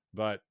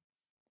 but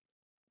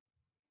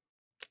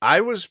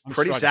I was I'm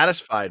pretty struggling.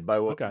 satisfied by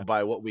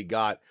what we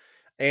got.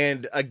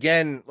 And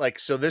again, like,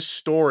 so this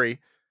story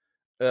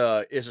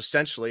is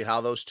essentially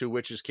how those 2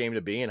 witches came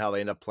to be and how they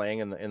end up playing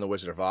in the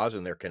Wizard of Oz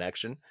and their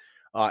connection,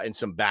 and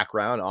some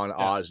background on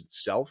Oz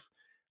itself.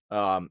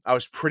 I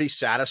was pretty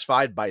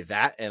satisfied by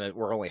that, and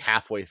we're only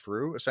halfway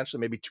through,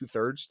 essentially, maybe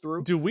 2/3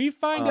 through. Do we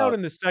find out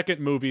in the second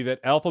movie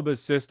that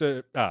Elphaba's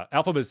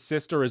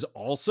sister is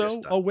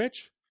also a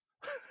witch?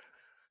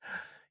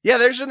 Yeah,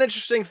 there's an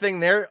interesting thing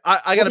there.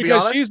 I gotta be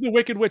honest. She's the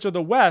Wicked Witch of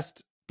the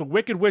West. The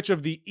Wicked Witch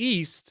of the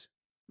East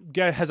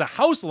has a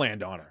house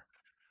land on her.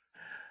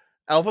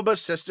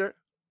 Elphaba's sister,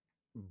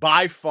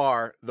 by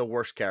far the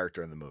worst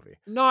character in the movie.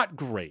 Not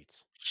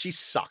great. She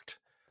sucked.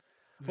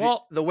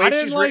 Well, the way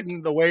she's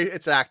written, the way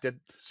it's acted,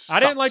 sucks. I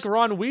didn't like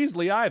Ron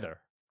Weasley either.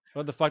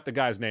 What the fuck the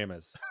guy's name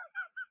is?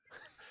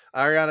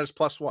 Ariana's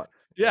 +1.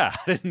 Yeah,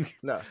 I didn't.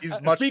 No, he's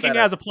much speaking better.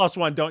 as a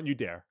 +1. Don't you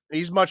dare.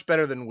 He's much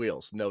better than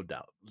Wheels, no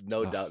doubt,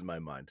 no doubt in my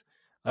mind.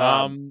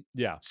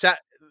 Yeah.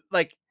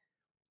 Like,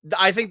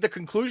 I think the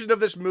conclusion of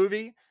this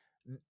movie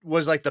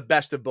was like the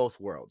best of both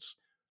worlds.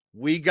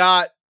 We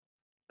got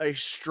a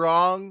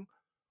strong,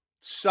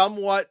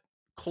 somewhat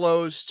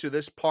close to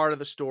this part of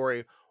the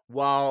story,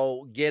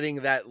 while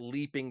getting that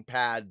leaping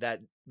pad, that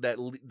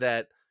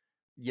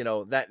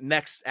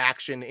next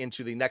action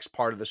into the next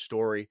part of the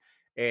story.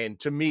 And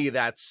to me,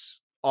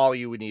 that's all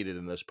you needed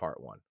in this part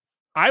 1.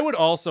 I would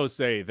also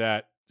say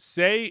that,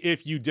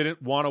 if you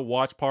didn't want to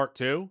watch part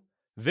 2,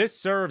 this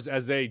serves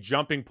as a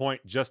jumping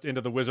point just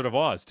into the Wizard of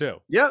Oz too.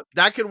 Yeah,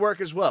 that could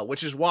work as well,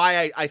 which is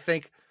why I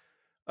think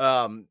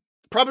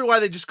probably why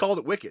they just called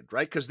it Wicked,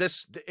 right?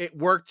 Because it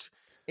worked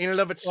in and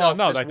of itself.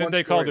 Well, no, I think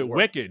they called it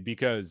Wicked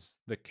because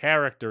the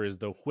character is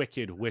the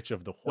Wicked Witch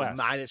of the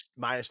West.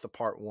 Minus the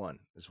part 1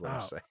 is what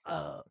I'm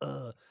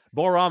saying.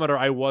 Borometer,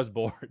 I was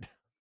bored.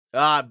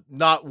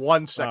 Not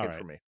 1 second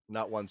for me.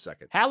 Not 1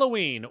 second.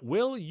 Halloween,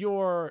 will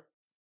your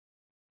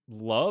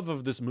love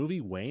of this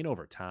movie wane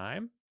over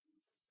time?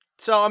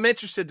 So I'm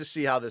interested to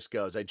see how this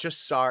goes. I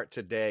just saw it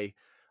today.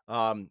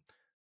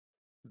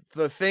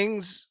 The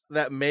things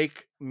that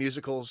make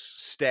musicals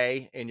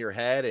stay in your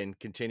head and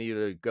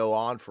continue to go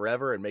on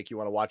forever and make you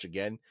want to watch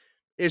again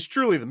is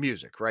truly the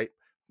music, right?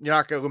 You're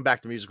not going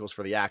back to musicals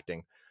for the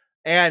acting.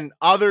 And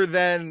other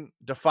than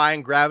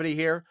Defying Gravity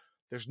here,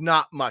 there's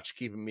not much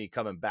keeping me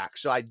coming back.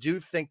 So I do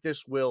think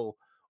this will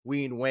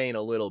wean Wayne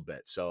a little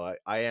bit. So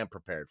I am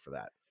prepared for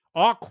that.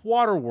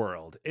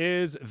 Aquaterworld,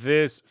 is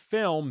this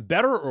film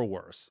better or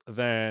worse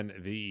than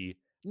the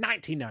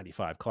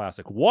 1995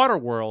 classic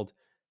Waterworld?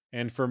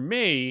 And for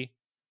me,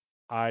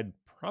 I'd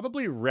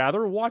probably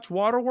rather watch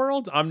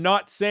Waterworld. I'm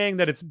not saying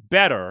that it's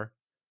better,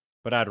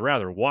 but I'd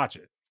rather watch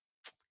it.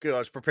 Good. I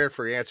was prepared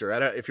for your answer.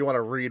 If you want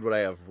to read what I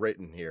have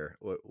written here,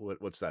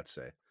 what's that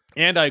say?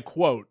 And I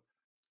quote,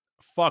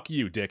 "Fuck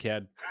you,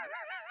 dickhead."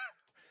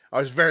 I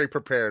was very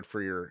prepared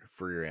for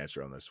your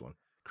answer on this one.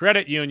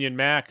 Credit Union,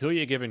 Mac. Who are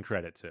you giving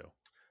credit to?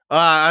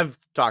 I've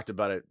talked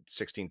about it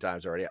 16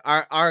 times already.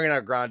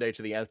 Ariana Grande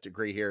to the nth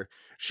degree here.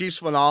 She's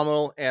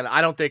phenomenal, and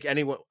I don't think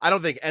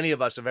any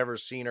of us have ever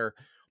seen her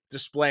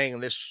displaying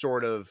this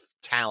sort of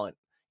talent.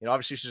 You know,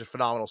 obviously she's a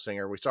phenomenal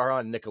singer. We saw her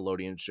on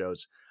Nickelodeon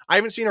shows. I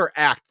haven't seen her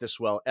act this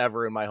well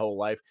ever in my whole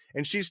life,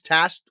 and she's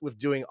tasked with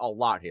doing a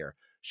lot here.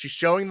 She's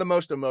showing the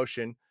most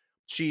emotion.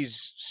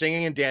 She's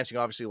singing and dancing,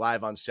 obviously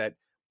live on set.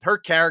 Her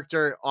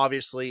character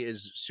obviously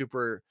is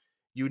super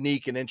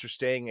unique and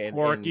interesting and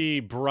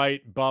quirky,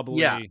 bright,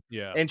 bubbly.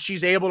 Yeah. And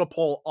she's able to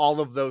pull all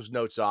of those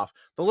notes off.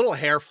 The little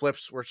hair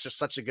flips were just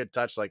such a good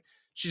touch. Like,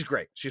 she's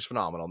great. She's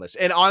phenomenal in this.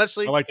 And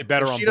honestly, I liked it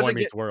better on Boy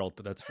Meets World,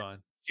 but that's fine.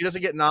 She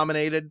doesn't get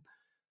nominated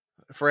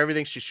for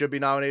everything she should be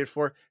nominated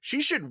for.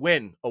 She should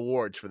win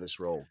awards for this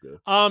role.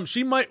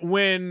 She might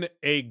win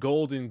a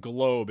Golden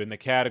Globe in the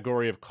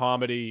category of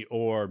comedy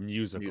or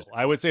musical.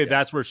 I would say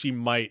that's where she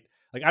might.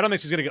 Like, I don't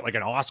think she's gonna get like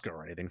an Oscar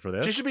or anything for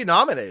this. She should be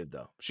nominated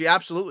though. She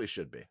absolutely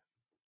should be.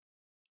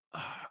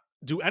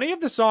 Do any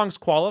of the songs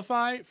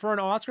qualify for an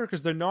Oscar?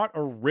 Because they're not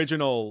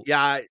original.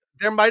 Yeah,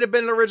 there might have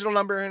been an original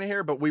number in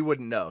here, but we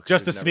wouldn't know.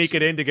 Just to sneak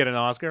it in to get an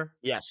Oscar?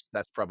 Yes,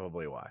 that's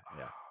probably why.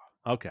 Yeah.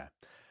 Okay.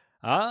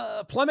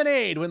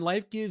 Plemonade. When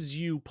life gives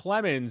you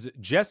plemons,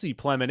 Jesse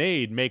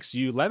Plemonade makes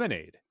you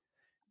lemonade.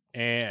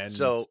 And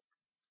So,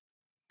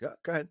 yeah,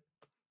 go ahead.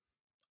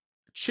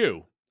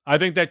 Chu. I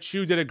think that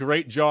Chu did a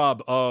great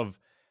job of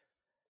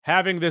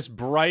having this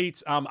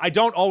bright. I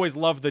don't always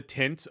love the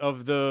tint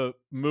of the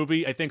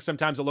movie. I think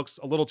sometimes it looks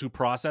a little too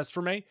processed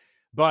for me,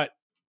 but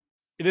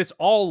this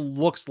all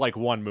looks like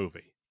one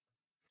movie.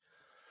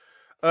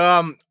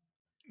 Um,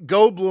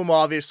 Goldblum,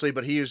 obviously,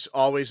 but he is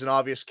always an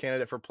obvious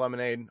candidate for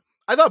Plemonade.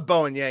 I thought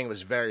Bowen Yang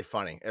was very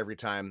funny every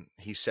time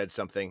he said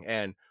something,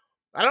 and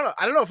I don't know.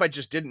 I don't know if I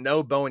just didn't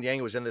know Bowen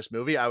Yang was in this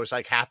movie. I was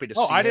like happy to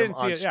Oh, see I him didn't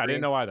see on it. Yeah, I didn't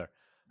screen. know either.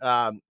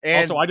 And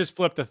Also, I just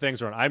flipped the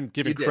things around. I'm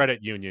giving you did.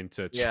 credit union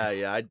to Chu.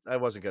 Yeah. I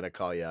wasn't gonna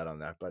call you out on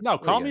that, but No,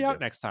 what are call you me gonna out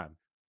do? next time.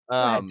 Go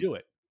ahead, do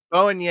it.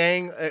 Bowen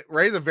Yang,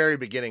 right at the very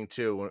beginning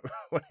too,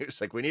 when he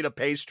was like, "We need a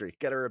pastry.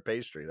 Get her a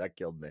pastry." That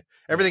killed me.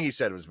 Everything he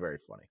said was very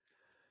funny.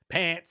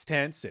 Pants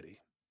Tent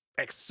City.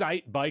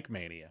 Excite Bike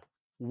Mania.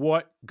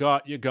 What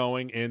got you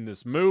going in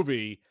this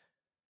movie?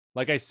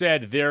 Like I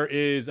said, there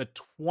is a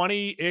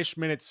 20-ish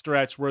minute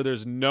stretch where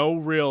there's no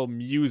real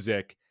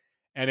music,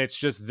 and it's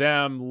just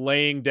them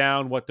laying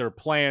down what their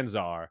plans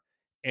are.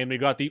 And we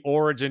got the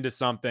origin to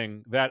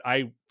something that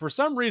I, for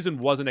some reason,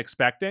 wasn't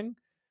expecting.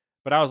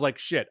 But I was like,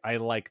 shit, I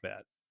like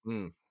that.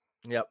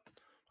 Yep.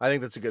 I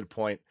think that's a good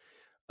point.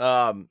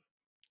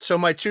 So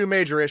my two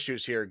major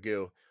issues here,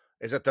 Goo,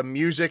 is that the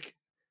music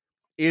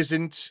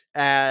isn't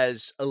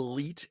as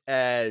elite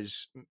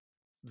as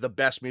the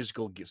best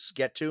musical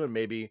get to, and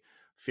maybe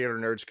theater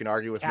nerds can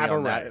argue with me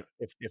on that Cabaret.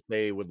 if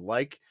they would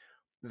like.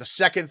 The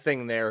second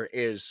thing there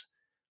is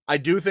I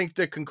do think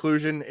the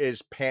conclusion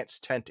is pants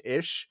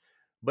tent-ish,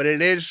 but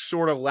it is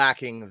sort of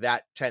lacking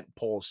that tent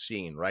pole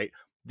scene, right?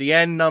 The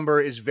end number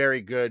is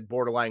very good,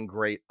 borderline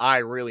great. I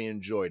really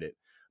enjoyed it.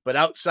 But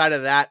outside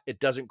of that, it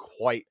doesn't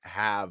quite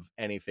have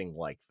anything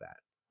like that.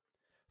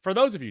 For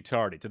those of you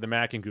tardy to the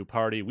Mac and Goo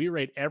party, we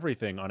rate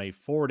everything on a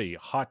 40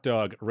 hot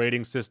dog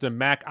rating system.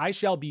 Mac, I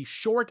shall be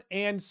short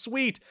and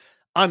sweet,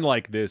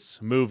 unlike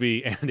this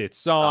movie and its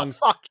songs.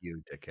 Oh, fuck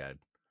you, dickhead.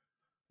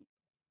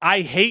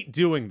 I hate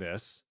doing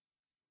this.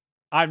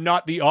 I'm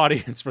not the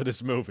audience for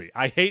this movie.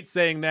 I hate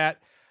saying that.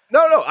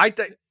 No, I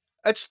think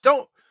it's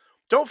don't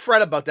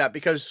fret about that,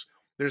 because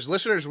there's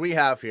listeners we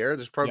have here.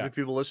 There's probably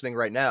people listening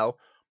right now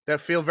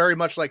that feel very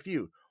much like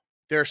you.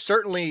 There are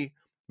certainly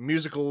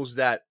musicals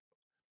that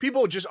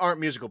people just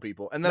aren't musical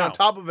people. And then on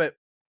top of it,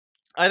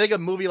 I think a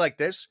movie like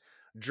this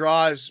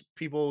draws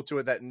people to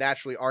it that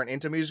naturally aren't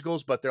into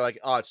musicals, but they're like,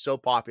 oh, it's so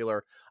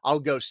popular, I'll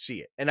go see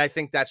it. And I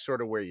think that's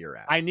sort of where you're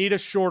at. I need a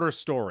shorter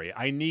story.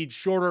 I need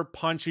shorter,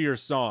 punchier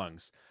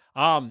songs.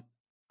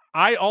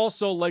 I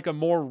also like a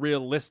more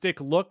realistic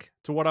look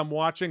to what I'm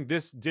watching.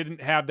 This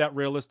didn't have that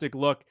realistic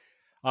look.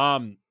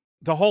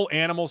 The whole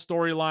animal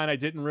storyline I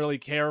didn't really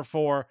care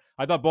for.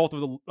 I thought both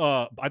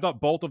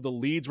of the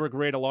leads were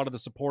great. A lot of the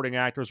supporting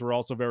actors were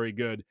also very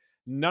good.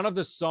 None of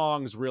the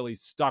songs really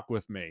stuck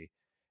with me.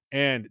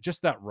 And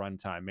just that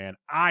runtime, man,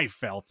 I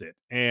felt it.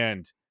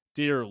 And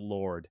dear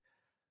Lord.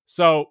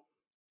 So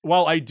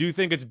while I do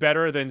think it's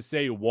better than,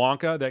 say,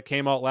 Wonka that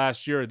came out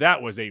last year,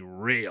 that was a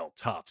real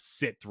tough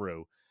sit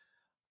through.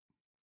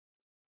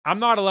 I'm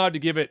not allowed to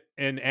give it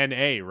an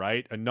NA,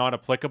 right? A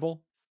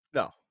non-applicable?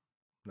 No.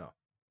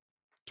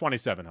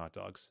 27 hot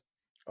dogs.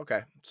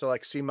 Okay. So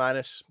like C-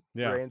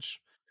 Yeah. range.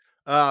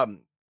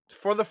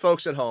 For the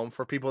folks at home,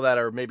 for people that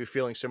are maybe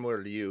feeling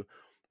similar to you,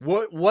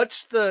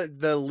 what's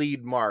the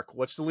lead mark?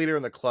 What's the leader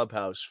in the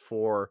clubhouse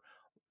for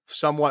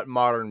somewhat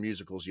modern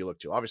musicals you look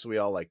to? Obviously, we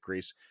all like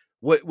Grease.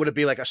 What would it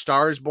be, like a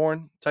Star is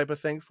Born type of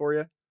thing for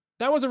you?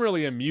 That wasn't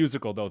really a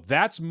musical, though.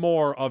 That's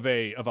more of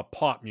a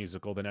pop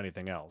musical than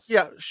anything else.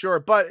 Yeah, sure.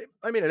 But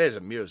I mean, it is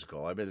a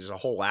musical. I mean, there's a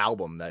whole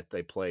album that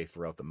they play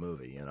throughout the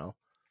movie, you know?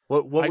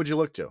 What would you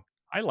look to?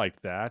 I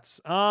liked that.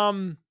 I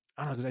don't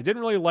know, because I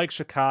didn't really like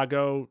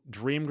Chicago.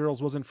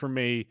 Dreamgirls wasn't for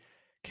me.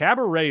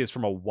 Cabaret is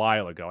from a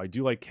while ago. I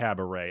do like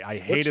Cabaret. I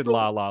hated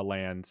La La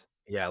Land.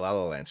 Yeah, La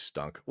La Land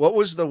stunk. What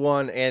was the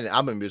one? And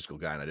I'm a musical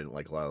guy, and I didn't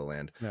like La La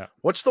Land. Yeah.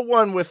 What's the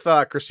one with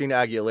Christina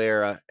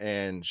Aguilera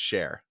and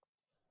Cher?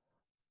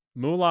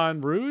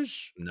 Moulin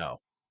Rouge?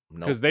 No.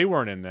 Because they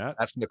weren't in that.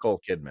 That's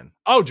Nicole Kidman.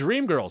 Oh,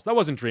 Dreamgirls. That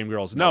wasn't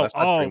Dreamgirls. No, that's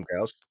not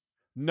Dreamgirls.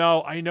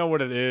 No, I know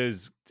what it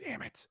is.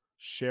 Damn it.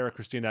 Cher,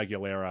 Christina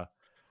Aguilera.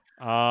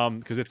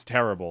 Because it's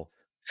terrible.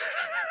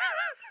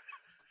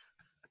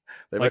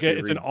 Like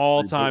it's an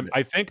all-time.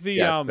 I think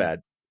it's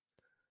bad.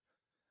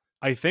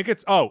 I think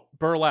it's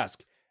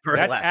Burlesque.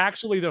 That's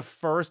actually the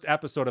first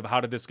episode of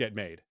How Did This Get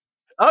Made?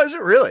 Oh, is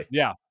it really?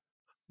 Yeah.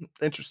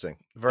 Interesting.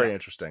 Very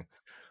interesting.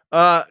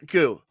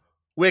 Goo,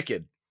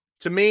 Wicked.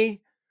 To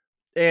me,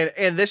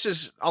 and this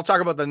is, I'll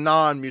talk about the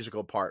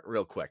non-musical part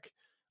real quick.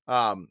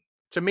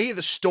 To me,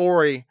 the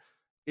story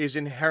is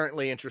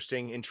inherently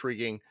interesting,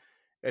 intriguing.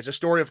 It's a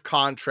story of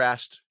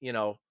contrast, you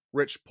know,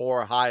 rich,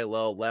 poor, high,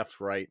 low,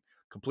 left, right,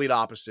 complete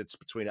opposites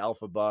between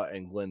Elphaba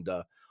and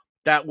Glinda.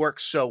 That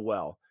works so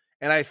well.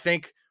 And I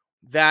think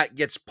that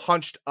gets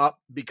punched up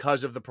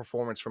because of the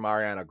performance from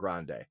Ariana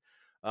Grande.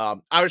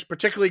 I was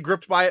particularly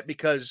gripped by it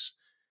because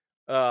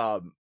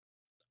Um,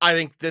 I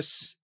think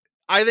this.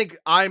 I think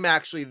I'm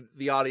actually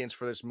the audience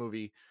for this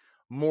movie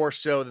more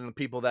so than the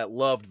people that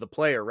loved the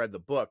play or read the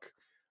book.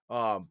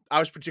 I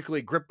was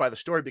particularly gripped by the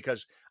story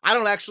because I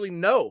don't actually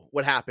know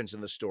what happens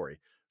in the story.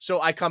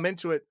 So I come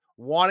into it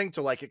wanting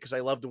to like it because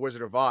I love the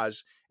Wizard of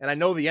Oz and I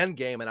know the end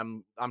game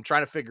and I'm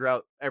trying to figure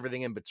out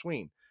everything in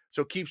between.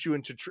 So it keeps you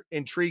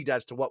intrigued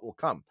as to what will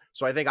come.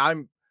 So I think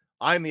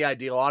I'm the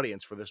ideal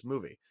audience for this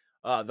movie.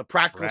 The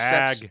practical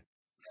sets Brag.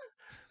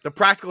 the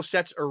practical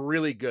sets are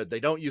really good. They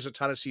don't use a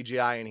ton of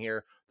CGI in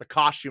here. The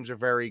costumes are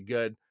very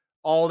good.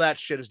 All that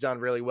shit is done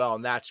really well,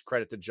 and that's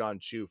credit to Jon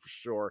Chu for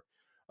sure.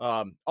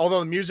 Although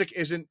the music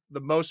isn't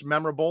the most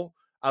memorable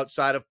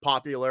outside of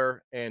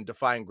Popular and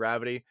Defying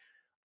Gravity,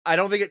 I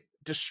don't think it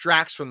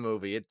distracts from the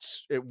movie.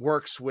 It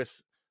works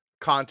with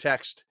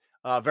context.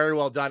 Very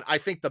well done. I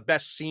think the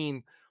best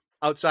scene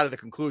outside of the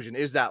conclusion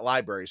is that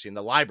library scene.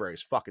 The library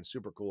is fucking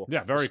super cool.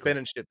 Yeah, very the spin cool.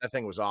 and shit. That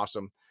thing was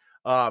awesome.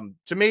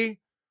 To me,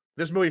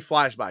 this movie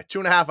flies by.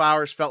 2.5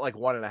 hours felt like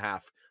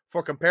 1.5.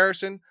 For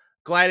comparison,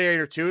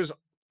 Gladiator 2 is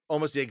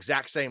almost the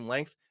exact same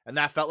length, and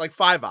that felt like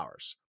 5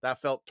 hours.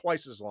 That felt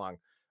twice as long.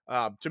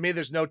 To me,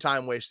 there's no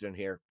time wasted in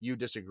here. You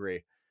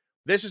disagree.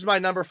 This is my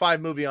number 5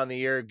 movie on the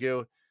year,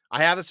 Goo.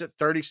 I have this at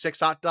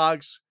 36 hot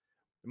dogs.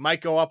 It might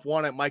go up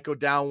one, it might go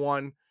down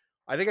one.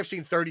 I think I've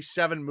seen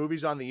 37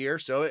 movies on the year,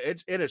 so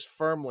it is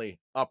firmly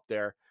up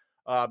there.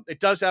 It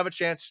does have a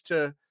chance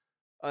to,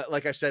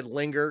 like I said,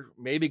 linger,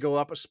 maybe go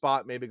up a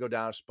spot, maybe go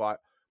down a spot.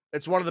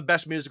 It's one of the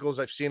best musicals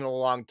I've seen in a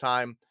long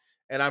time,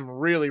 and I'm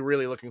really,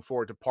 really looking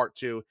forward to part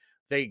 2.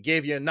 They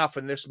gave you enough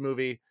in this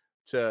movie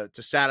to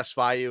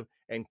satisfy you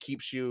and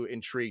keeps you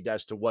intrigued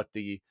as to what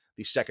the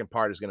second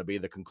part is going to be,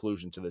 the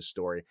conclusion to this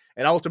story.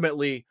 And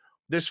ultimately,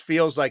 this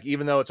feels like,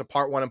 even though it's a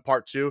part 1 and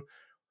part 2,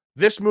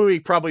 this movie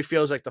probably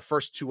feels like the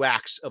first 2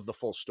 acts of the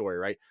full story,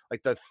 right?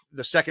 Like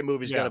the second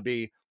movie is going to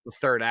be the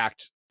third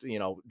act,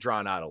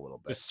 drawn out a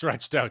little bit. Just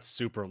stretched out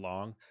super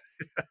long.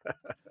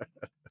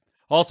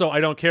 Also, I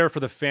don't care for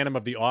the Phantom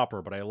of the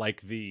Opera, but I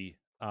like the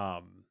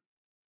I'm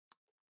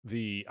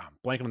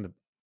blanking on the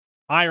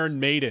Iron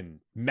Maiden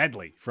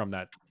medley from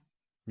that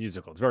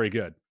musical. It's very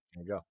good.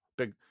 There you go.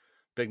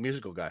 Big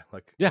musical guy.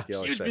 Yeah, you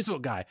always huge say. musical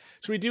guy.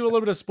 Should we do a little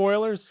bit of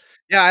spoilers?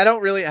 Yeah, I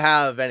don't really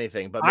have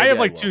anything, but I have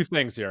like will. 2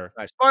 things here.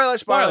 Nice.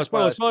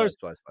 Spoilers.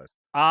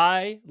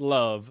 I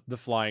love the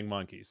flying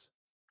monkeys.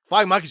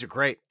 Flying monkeys are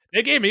great.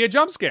 They gave me a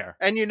jump scare.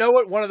 And you know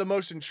what? One of the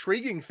most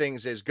intriguing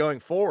things is going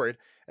forward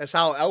is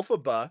how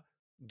Elphaba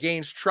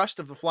gains trust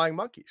of the flying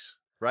monkeys,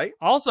 right?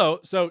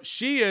 Also, so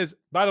she is,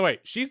 by the way,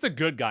 she's the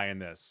good guy in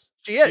this.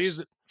 She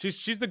is.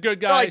 She's the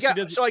good guy.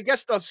 So I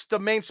guess the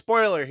main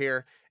spoiler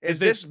here is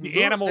this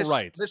the animal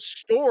rights. This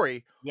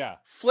story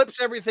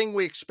flips everything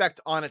we expect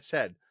on its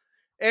head.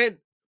 And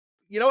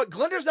you know what?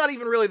 Glinda's not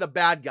even really the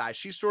bad guy.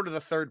 She's sort of the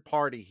third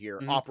party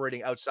here,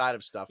 operating outside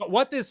of stuff. But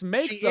what this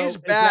makes, she is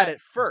bad at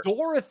first.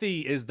 Dorothy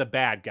is the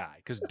bad guy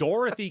because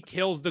Dorothy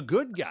kills the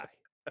good guy.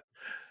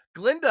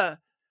 Glinda,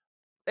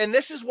 and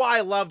this is why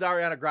I loved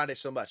Ariana Grande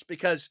so much,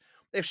 because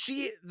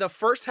the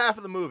first half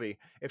of the movie,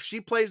 if she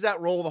plays that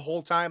role the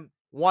whole time,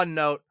 one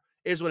note,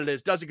 is what it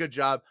is, does a good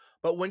job.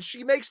 But when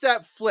she makes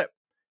that flip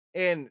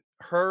and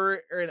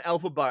her and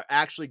Elphaba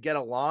actually get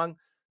along,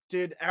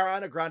 dude,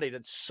 Ariana Grande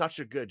did such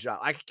a good job.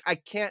 I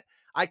can't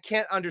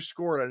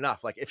underscore it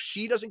enough. Like, if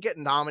she doesn't get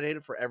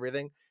nominated for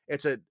everything,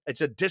 it's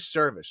a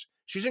disservice.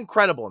 She's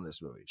incredible in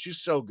this movie.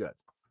 She's so good.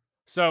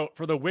 So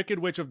for the Wicked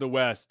Witch of the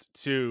West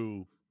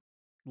to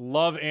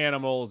love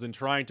animals and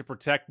trying to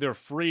protect their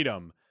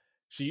freedom,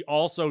 she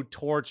also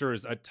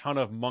tortures a ton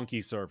of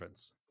monkey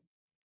servants.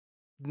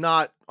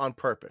 Not on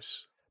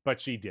purpose. But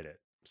she did it.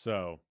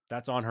 So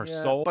that's on her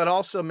soul. But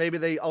also maybe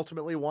they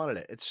ultimately wanted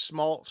it. It's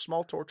small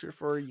torture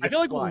for you. I feel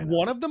like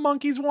one of the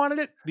monkeys wanted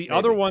it. The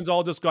other ones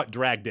all just got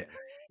dragged in.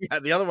 Yeah,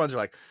 the other ones are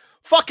like,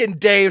 fucking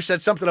Dave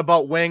said something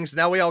about wings.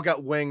 Now we all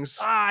got wings.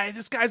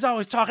 This guy's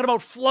always talking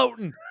about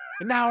floating.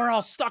 And now we're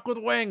all stuck with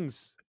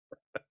wings.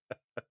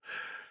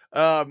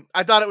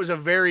 I thought it was a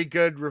very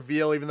good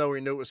reveal, even though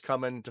we knew it was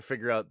coming, to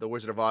figure out the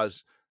Wizard of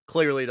Oz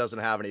clearly doesn't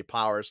have any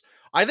powers.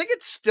 I think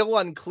it's still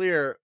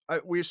unclear.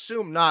 We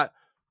assume not,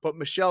 but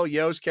Michelle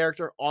Yeoh's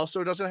character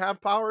also doesn't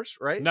have powers,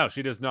 right? No,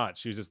 she does not.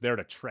 She was just there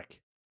to trick.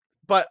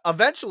 But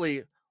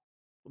eventually,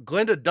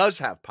 Glinda does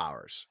have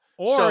powers.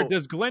 Or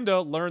does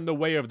Glinda learn the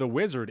way of the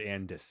wizard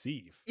and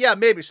deceive? Yeah,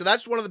 maybe. So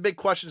that's one of the big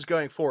questions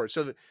going forward.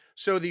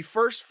 So the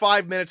first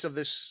 5 minutes of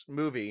this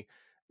movie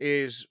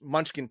is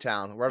Munchkin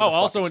Town.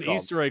 Also an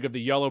Easter egg of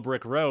the Yellow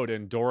Brick Road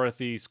and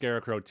Dorothy,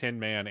 Scarecrow, Tin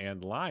Man,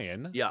 and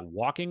Lion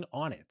walking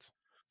on it.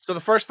 So the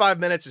first 5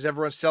 minutes is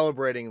everyone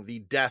celebrating the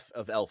death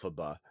of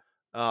Elphaba.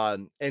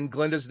 And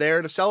Glinda's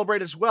there to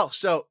celebrate as well.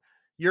 So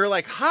you're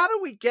like, how do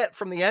we get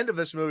from the end of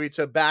this movie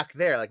to back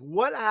there? Like,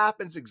 what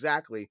happens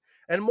exactly?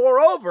 And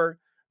moreover,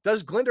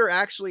 does Glinda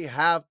actually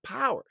have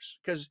powers?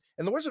 Because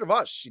in The Wizard of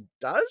Oz, she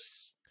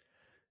does.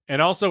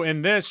 And also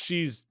in this,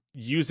 she's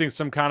using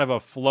some kind of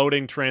a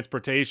floating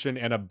transportation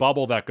and a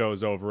bubble that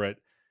goes over it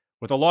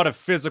with a lot of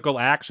physical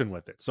action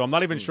with it. So I'm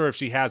not even sure if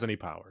she has any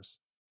powers.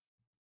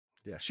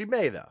 Yeah, she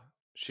may, though.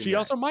 She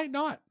also might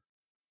not.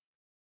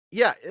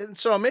 Yeah, and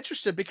so I'm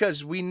interested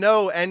because we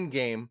know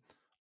Endgame,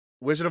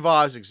 Wizard of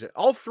Oz exist.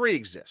 All three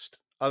exist,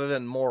 other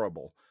than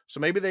Morrible. So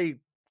maybe they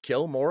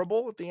kill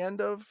Morrible at the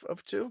end of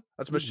 2.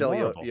 That's Who's Michelle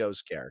Morrible?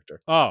 Yeoh's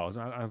character, Oh, I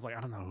was like,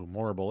 I don't know who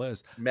Morrible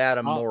is.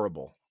 Madame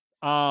Morrible.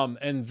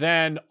 And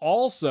then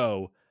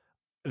also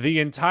the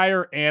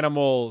entire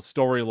animal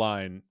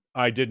storyline,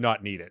 I did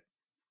not need it.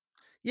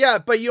 Yeah,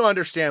 but you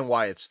understand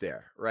why it's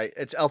there, right?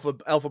 It's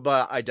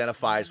Elphaba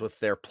identifies with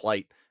their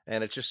plight,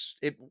 and it just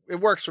it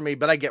works for me.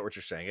 But I get what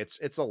you're saying.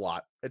 It's a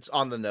lot. It's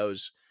on the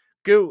nose.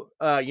 Goo,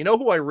 you know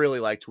who I really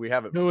liked? We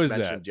haven't Who is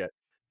mentioned that? yet.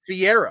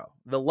 Fiyero,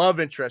 the love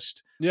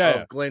interest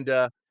Yeah. of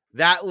Glinda.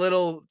 That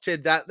little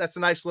that's a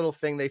nice little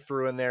thing they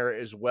threw in there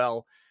as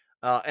well.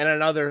 And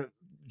another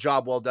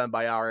job well done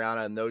by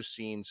Ariana in those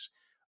scenes.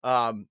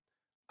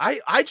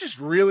 I just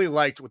really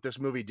liked what this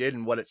movie did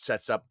and what it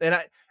sets up.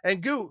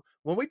 And Goo,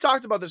 when we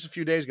talked about this a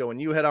few days ago, when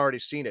you had already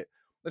seen it,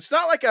 it's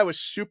not like I was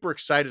super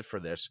excited for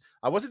this.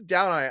 I wasn't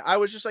down on it. I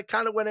was just like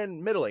kind of went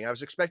in middling. I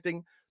was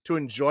expecting to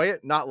enjoy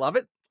it, not love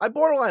it. I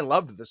borderline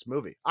loved this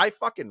movie. I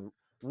fucking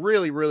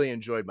really, really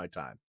enjoyed my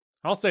time.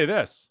 I'll say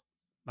this.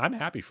 I'm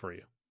happy for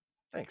you.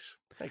 Thanks,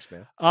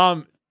 man.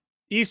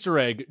 Easter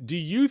egg. Do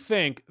you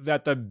think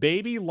that the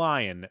baby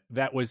lion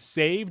that was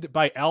saved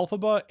by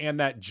Elphaba and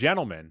that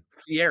gentleman,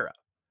 Fiyero,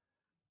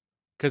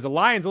 because the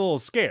lion's a little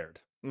scared,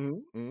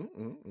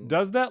 mm-hmm.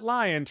 does that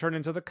lion turn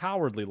into the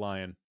cowardly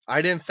lion?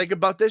 I didn't think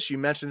about this. You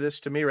mentioned this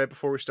to me right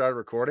before we started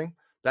recording.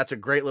 That's a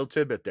great little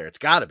tidbit there. It's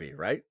got to be,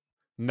 right?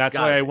 And that's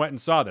why I went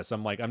and saw this.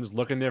 I'm like, I'm just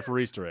looking there for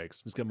Easter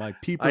eggs. Just get my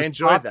people. I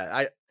enjoyed that.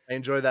 I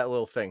enjoyed that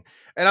little thing.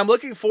 And I'm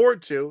looking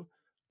forward to,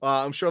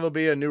 I'm sure there'll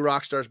be a new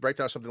Rockstar's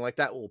Breakdown or something like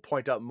that. We'll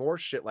point out more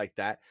shit like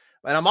that.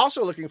 And I'm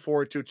also looking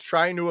forward to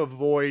trying to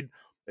avoid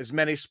as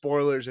many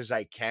spoilers as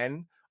I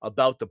can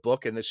about the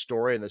book and this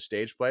story and the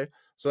stage play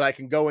so that I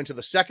can go into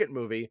the second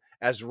movie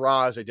as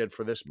raw as I did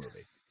for this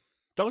movie.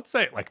 Don't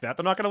say it like that.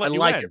 They're not going to let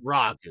you in. It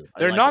raw.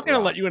 They're not going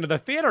to let you into the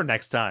theater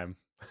next time.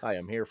 I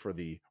am here for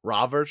the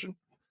raw version.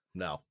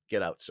 No,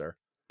 get out, sir.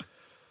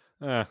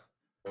 Let's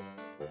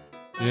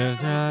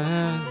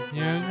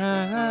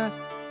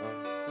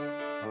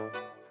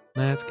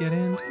get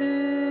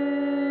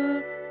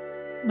into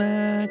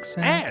Maxac.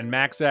 And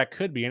Maxac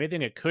could be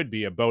anything. It could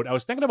be a boat. I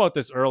was thinking about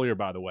this earlier,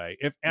 by the way.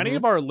 If any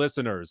of our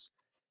listeners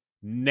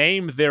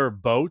name their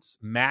boats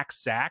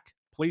Maxac,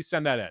 please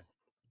send that in.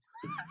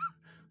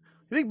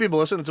 You think people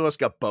listening to us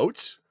got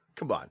boats?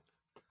 Come on.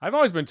 I've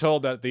always been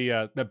told that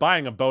that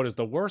buying a boat is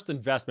the worst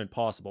investment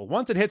possible.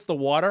 Once it hits the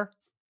water,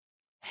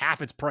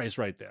 half its price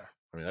right there.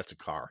 I mean, that's a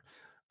car.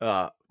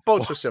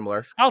 Boats are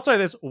similar. I'll tell you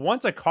this.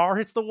 Once a car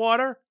hits the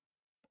water,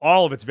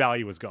 all of its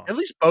value is gone. At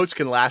least boats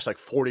can last like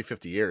 40,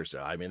 50 years.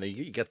 Though. I mean,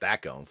 you get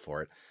that going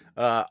for it.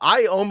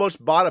 I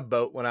almost bought a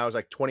boat when I was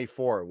like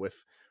 24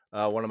 with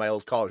one of my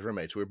old college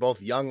roommates. We were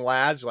both young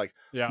lads. Like,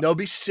 no,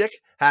 be sick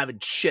having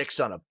chicks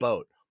on a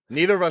boat.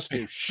 Neither of us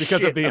knew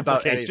because of the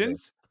about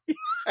implications.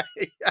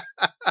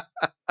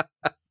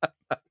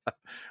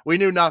 We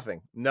knew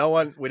nothing. We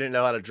didn't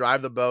know how to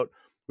drive the boat.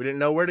 We didn't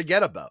know where to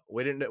get a boat.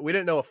 We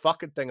didn't know a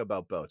fucking thing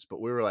about boats, but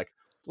we were like,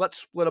 let's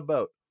split a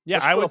boat. Yeah,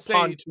 let's I would say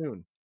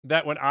pontoon.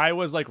 That when I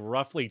was like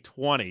roughly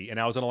 20 and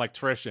I was an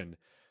electrician,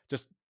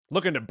 just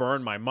looking to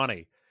burn my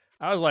money,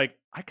 I was like,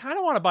 I kind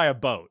of want to buy a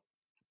boat.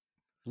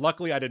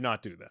 Luckily, I did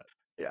not do that.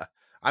 Yeah.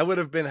 I would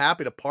have been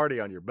happy to party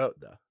on your boat,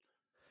 though.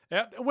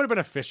 Yeah, it would have been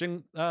a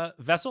fishing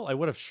vessel. I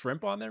would have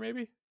shrimp on there,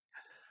 maybe.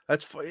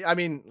 That's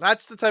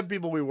the type of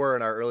people we were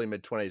in our early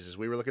mid-20s. Is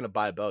we were looking to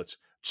buy boats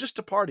just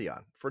to party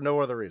on for no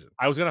other reason.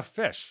 I was gonna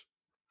fish.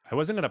 I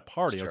wasn't gonna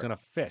party. Sure. I was gonna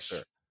fish.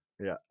 Sure.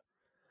 Yeah.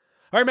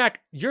 All right,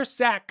 Mac. Your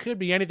sack could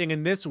be anything.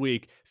 In this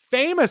week,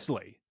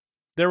 famously,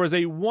 there was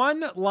a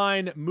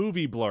one-line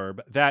movie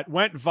blurb that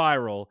went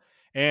viral,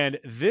 and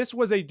this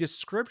was a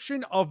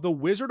description of the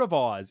Wizard of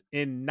Oz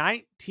in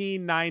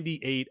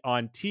 1998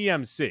 on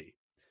TMC.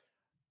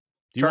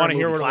 Do you want to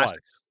hear what it was?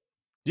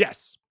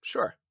 Yes.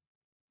 Sure.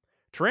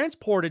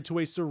 Transported to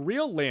a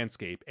surreal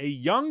landscape, a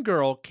young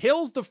girl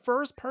kills the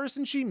first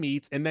person she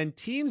meets and then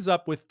teams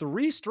up with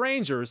 3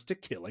 strangers to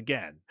kill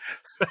again.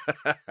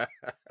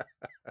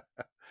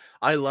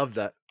 I love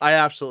that. I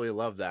absolutely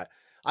love that.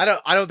 I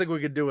don't think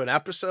we could do an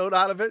episode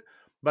out of it,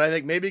 but I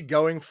think maybe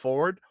going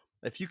forward,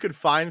 if you could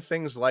find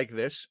things like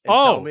this and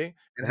tell me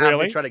and have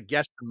me try to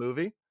guess the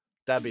movie,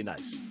 that'd be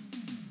nice.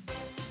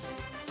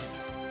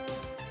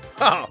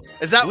 Oh,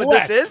 is that what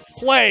this is?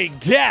 Play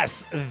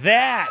Guess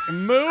That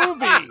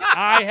Movie.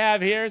 I have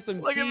here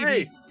some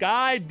TV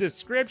guide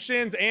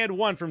descriptions and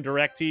one from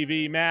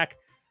DirecTV, Mac.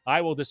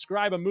 I will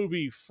describe a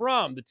movie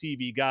from the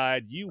TV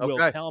guide. You will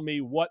tell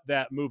me what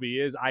that movie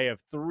is. I have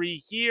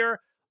 3 here.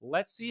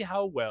 Let's see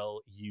how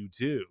well you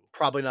do.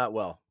 Probably not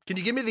well. Can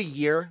you give me the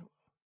year?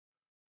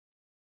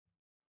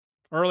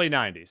 Early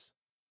 90s.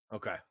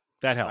 Okay.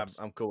 That helps.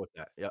 I'm cool with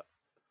that. Yep.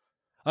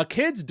 A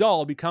kid's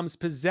doll becomes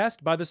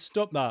possessed by the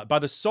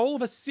soul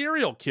of a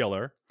serial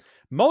killer.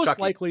 Most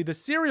likely, the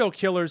serial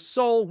killer's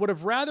soul would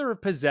have rather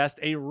possessed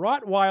a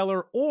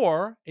Rottweiler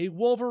or a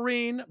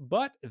Wolverine,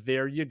 but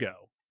there you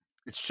go.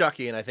 It's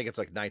Chucky, and I think it's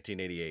like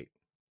 1988.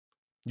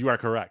 You are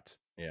correct.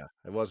 Yeah,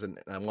 it wasn't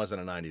a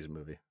 90s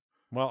movie.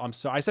 Well, I'm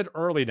sorry. I said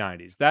early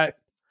 90s. That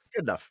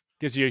Good enough.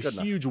 gives you a Good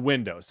enough. huge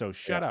window, so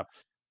shut Yeah. up.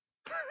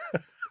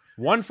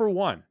 1 for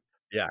 1.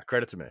 Yeah,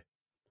 credit to me.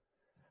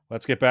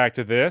 Let's get back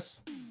to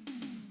this.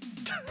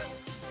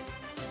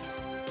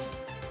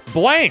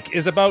 Blank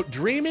is about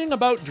dreaming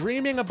about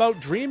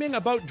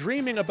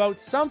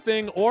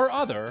something or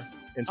other.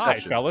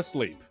 Inception. I fell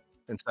asleep.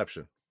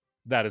 Inception.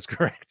 That is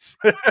correct.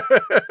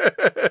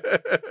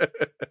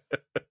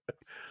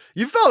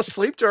 You fell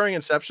asleep during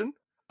Inception?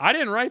 I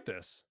didn't write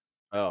this.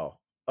 Oh.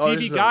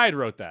 TV Guide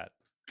wrote that.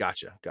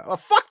 Gotcha. Oh,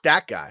 fuck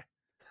that guy.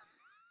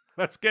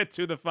 Let's get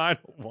to the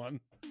final one.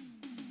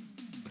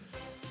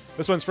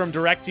 This one's from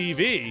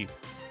DirecTV.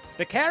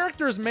 The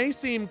characters may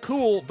seem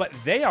cool, but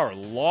they are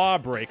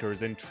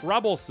lawbreakers and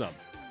troublesome.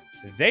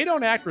 They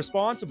don't act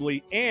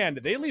responsibly, and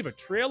they leave a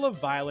trail of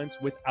violence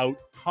without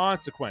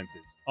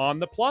consequences. On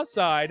the plus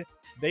side,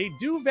 they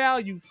do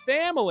value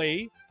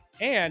family,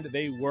 and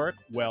they work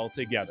well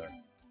together.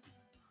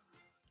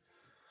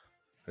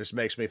 This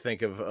makes me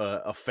think of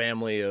a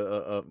family.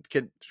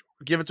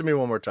 Give it to me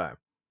one more time.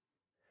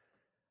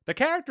 The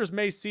characters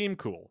may seem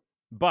cool,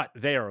 but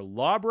they are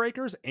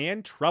lawbreakers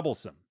and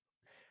troublesome.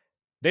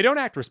 They don't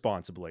act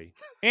responsibly,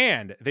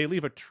 and they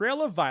leave a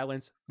trail of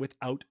violence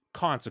without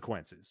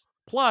consequences.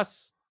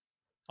 Plus,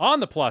 on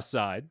the plus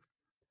side,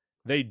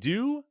 they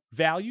do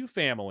value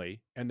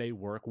family, and they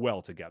work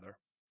well together.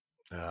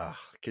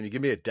 Can you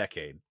give me a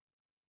decade?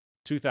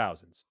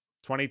 2000s.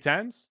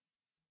 2010s?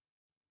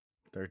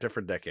 They're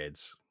different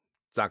decades.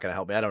 It's not going to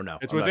help me. I don't know.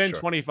 It's I'm not within sure.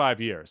 25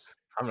 years.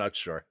 I'm not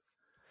sure.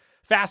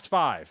 Fast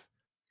 5.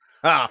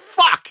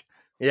 Fuck.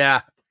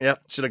 Yeah.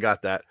 Yep. Should have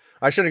got that.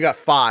 I should have got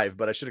 5,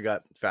 but I should have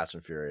got Fast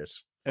and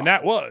Furious. And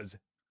that was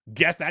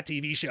Guess That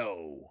TV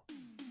Show.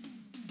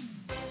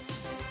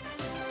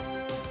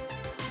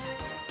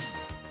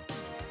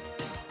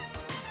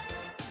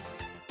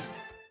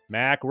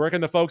 Mac, where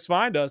can the folks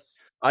find us?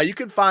 You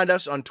can find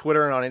us on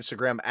Twitter and on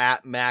Instagram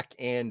at Mac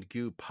and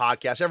Goo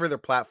Podcast. Every other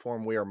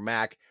platform, we are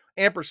Mac &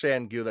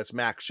 Goo. That's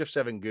Mac Shift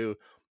 7 Goo.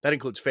 That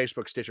includes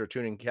Facebook, Stitcher,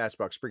 TuneIn,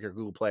 Castbox, Spreaker,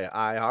 Google Play,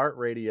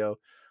 iHeartRadio.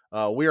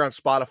 We are on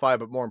Spotify,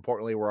 but more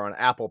importantly, we're on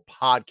Apple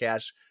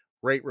Podcasts.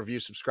 Rate, review,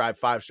 subscribe,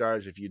 5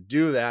 stars. If you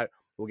do that,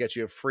 we'll get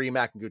you a free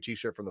Mac and Goo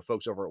t-shirt from the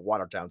folks over at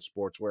Watertown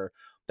Sportswear.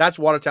 That's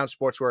Watertown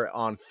Sportswear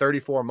on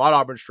 34 Mount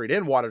Auburn Street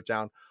in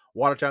Watertown.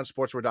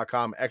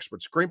 WatertownSportswear.com,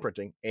 expert screen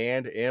printing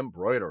and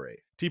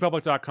embroidery.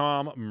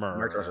 tpublic.com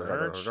merch.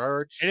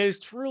 It is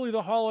truly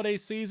the holiday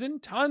season.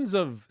 Tons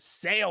of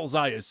sales,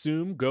 I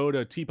assume. Go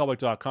to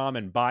tpublic.com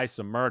and buy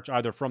some merch,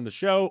 either from the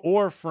show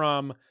or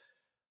from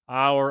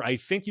our I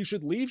Think You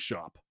Should Leave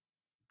shop.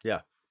 Yeah,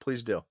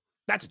 please do.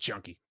 That's a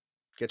chunky.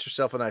 Get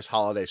yourself a nice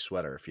holiday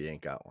sweater if you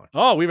ain't got one.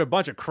 Oh, we have a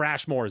bunch of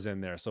Crashmores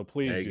in there, so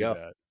please do go.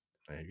 that.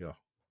 There you go.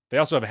 They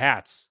also have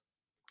hats.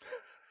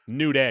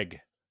 Nude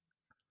egg.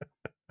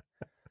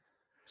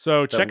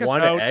 So check us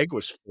out. One egg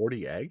was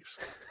 40 eggs.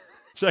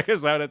 Check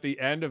us out at the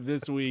end of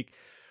this week.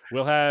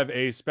 We'll have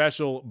a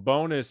special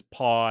bonus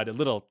pod, a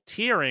little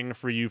tearing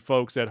for you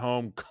folks at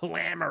home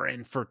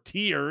clamoring for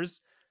tears.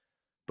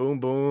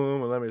 Boom,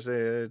 boom. Let me say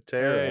it.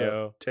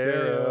 Taro.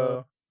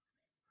 Taro.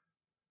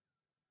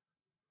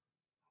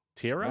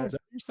 Tiro? Yeah. Is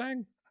that what you're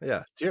saying?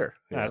 Yeah, tear.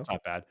 That's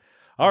not bad.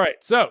 All right.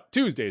 So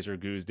Tuesdays are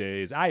Goose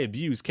Days. I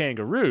abuse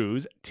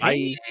kangaroos.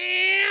 Tim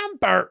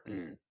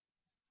Burton.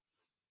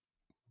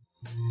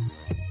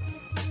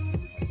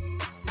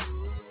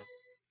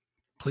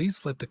 Please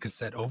flip the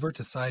cassette over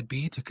to side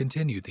B to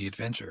continue the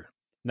adventure.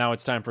 Now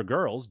it's time for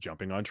girls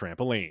jumping on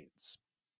trampolines.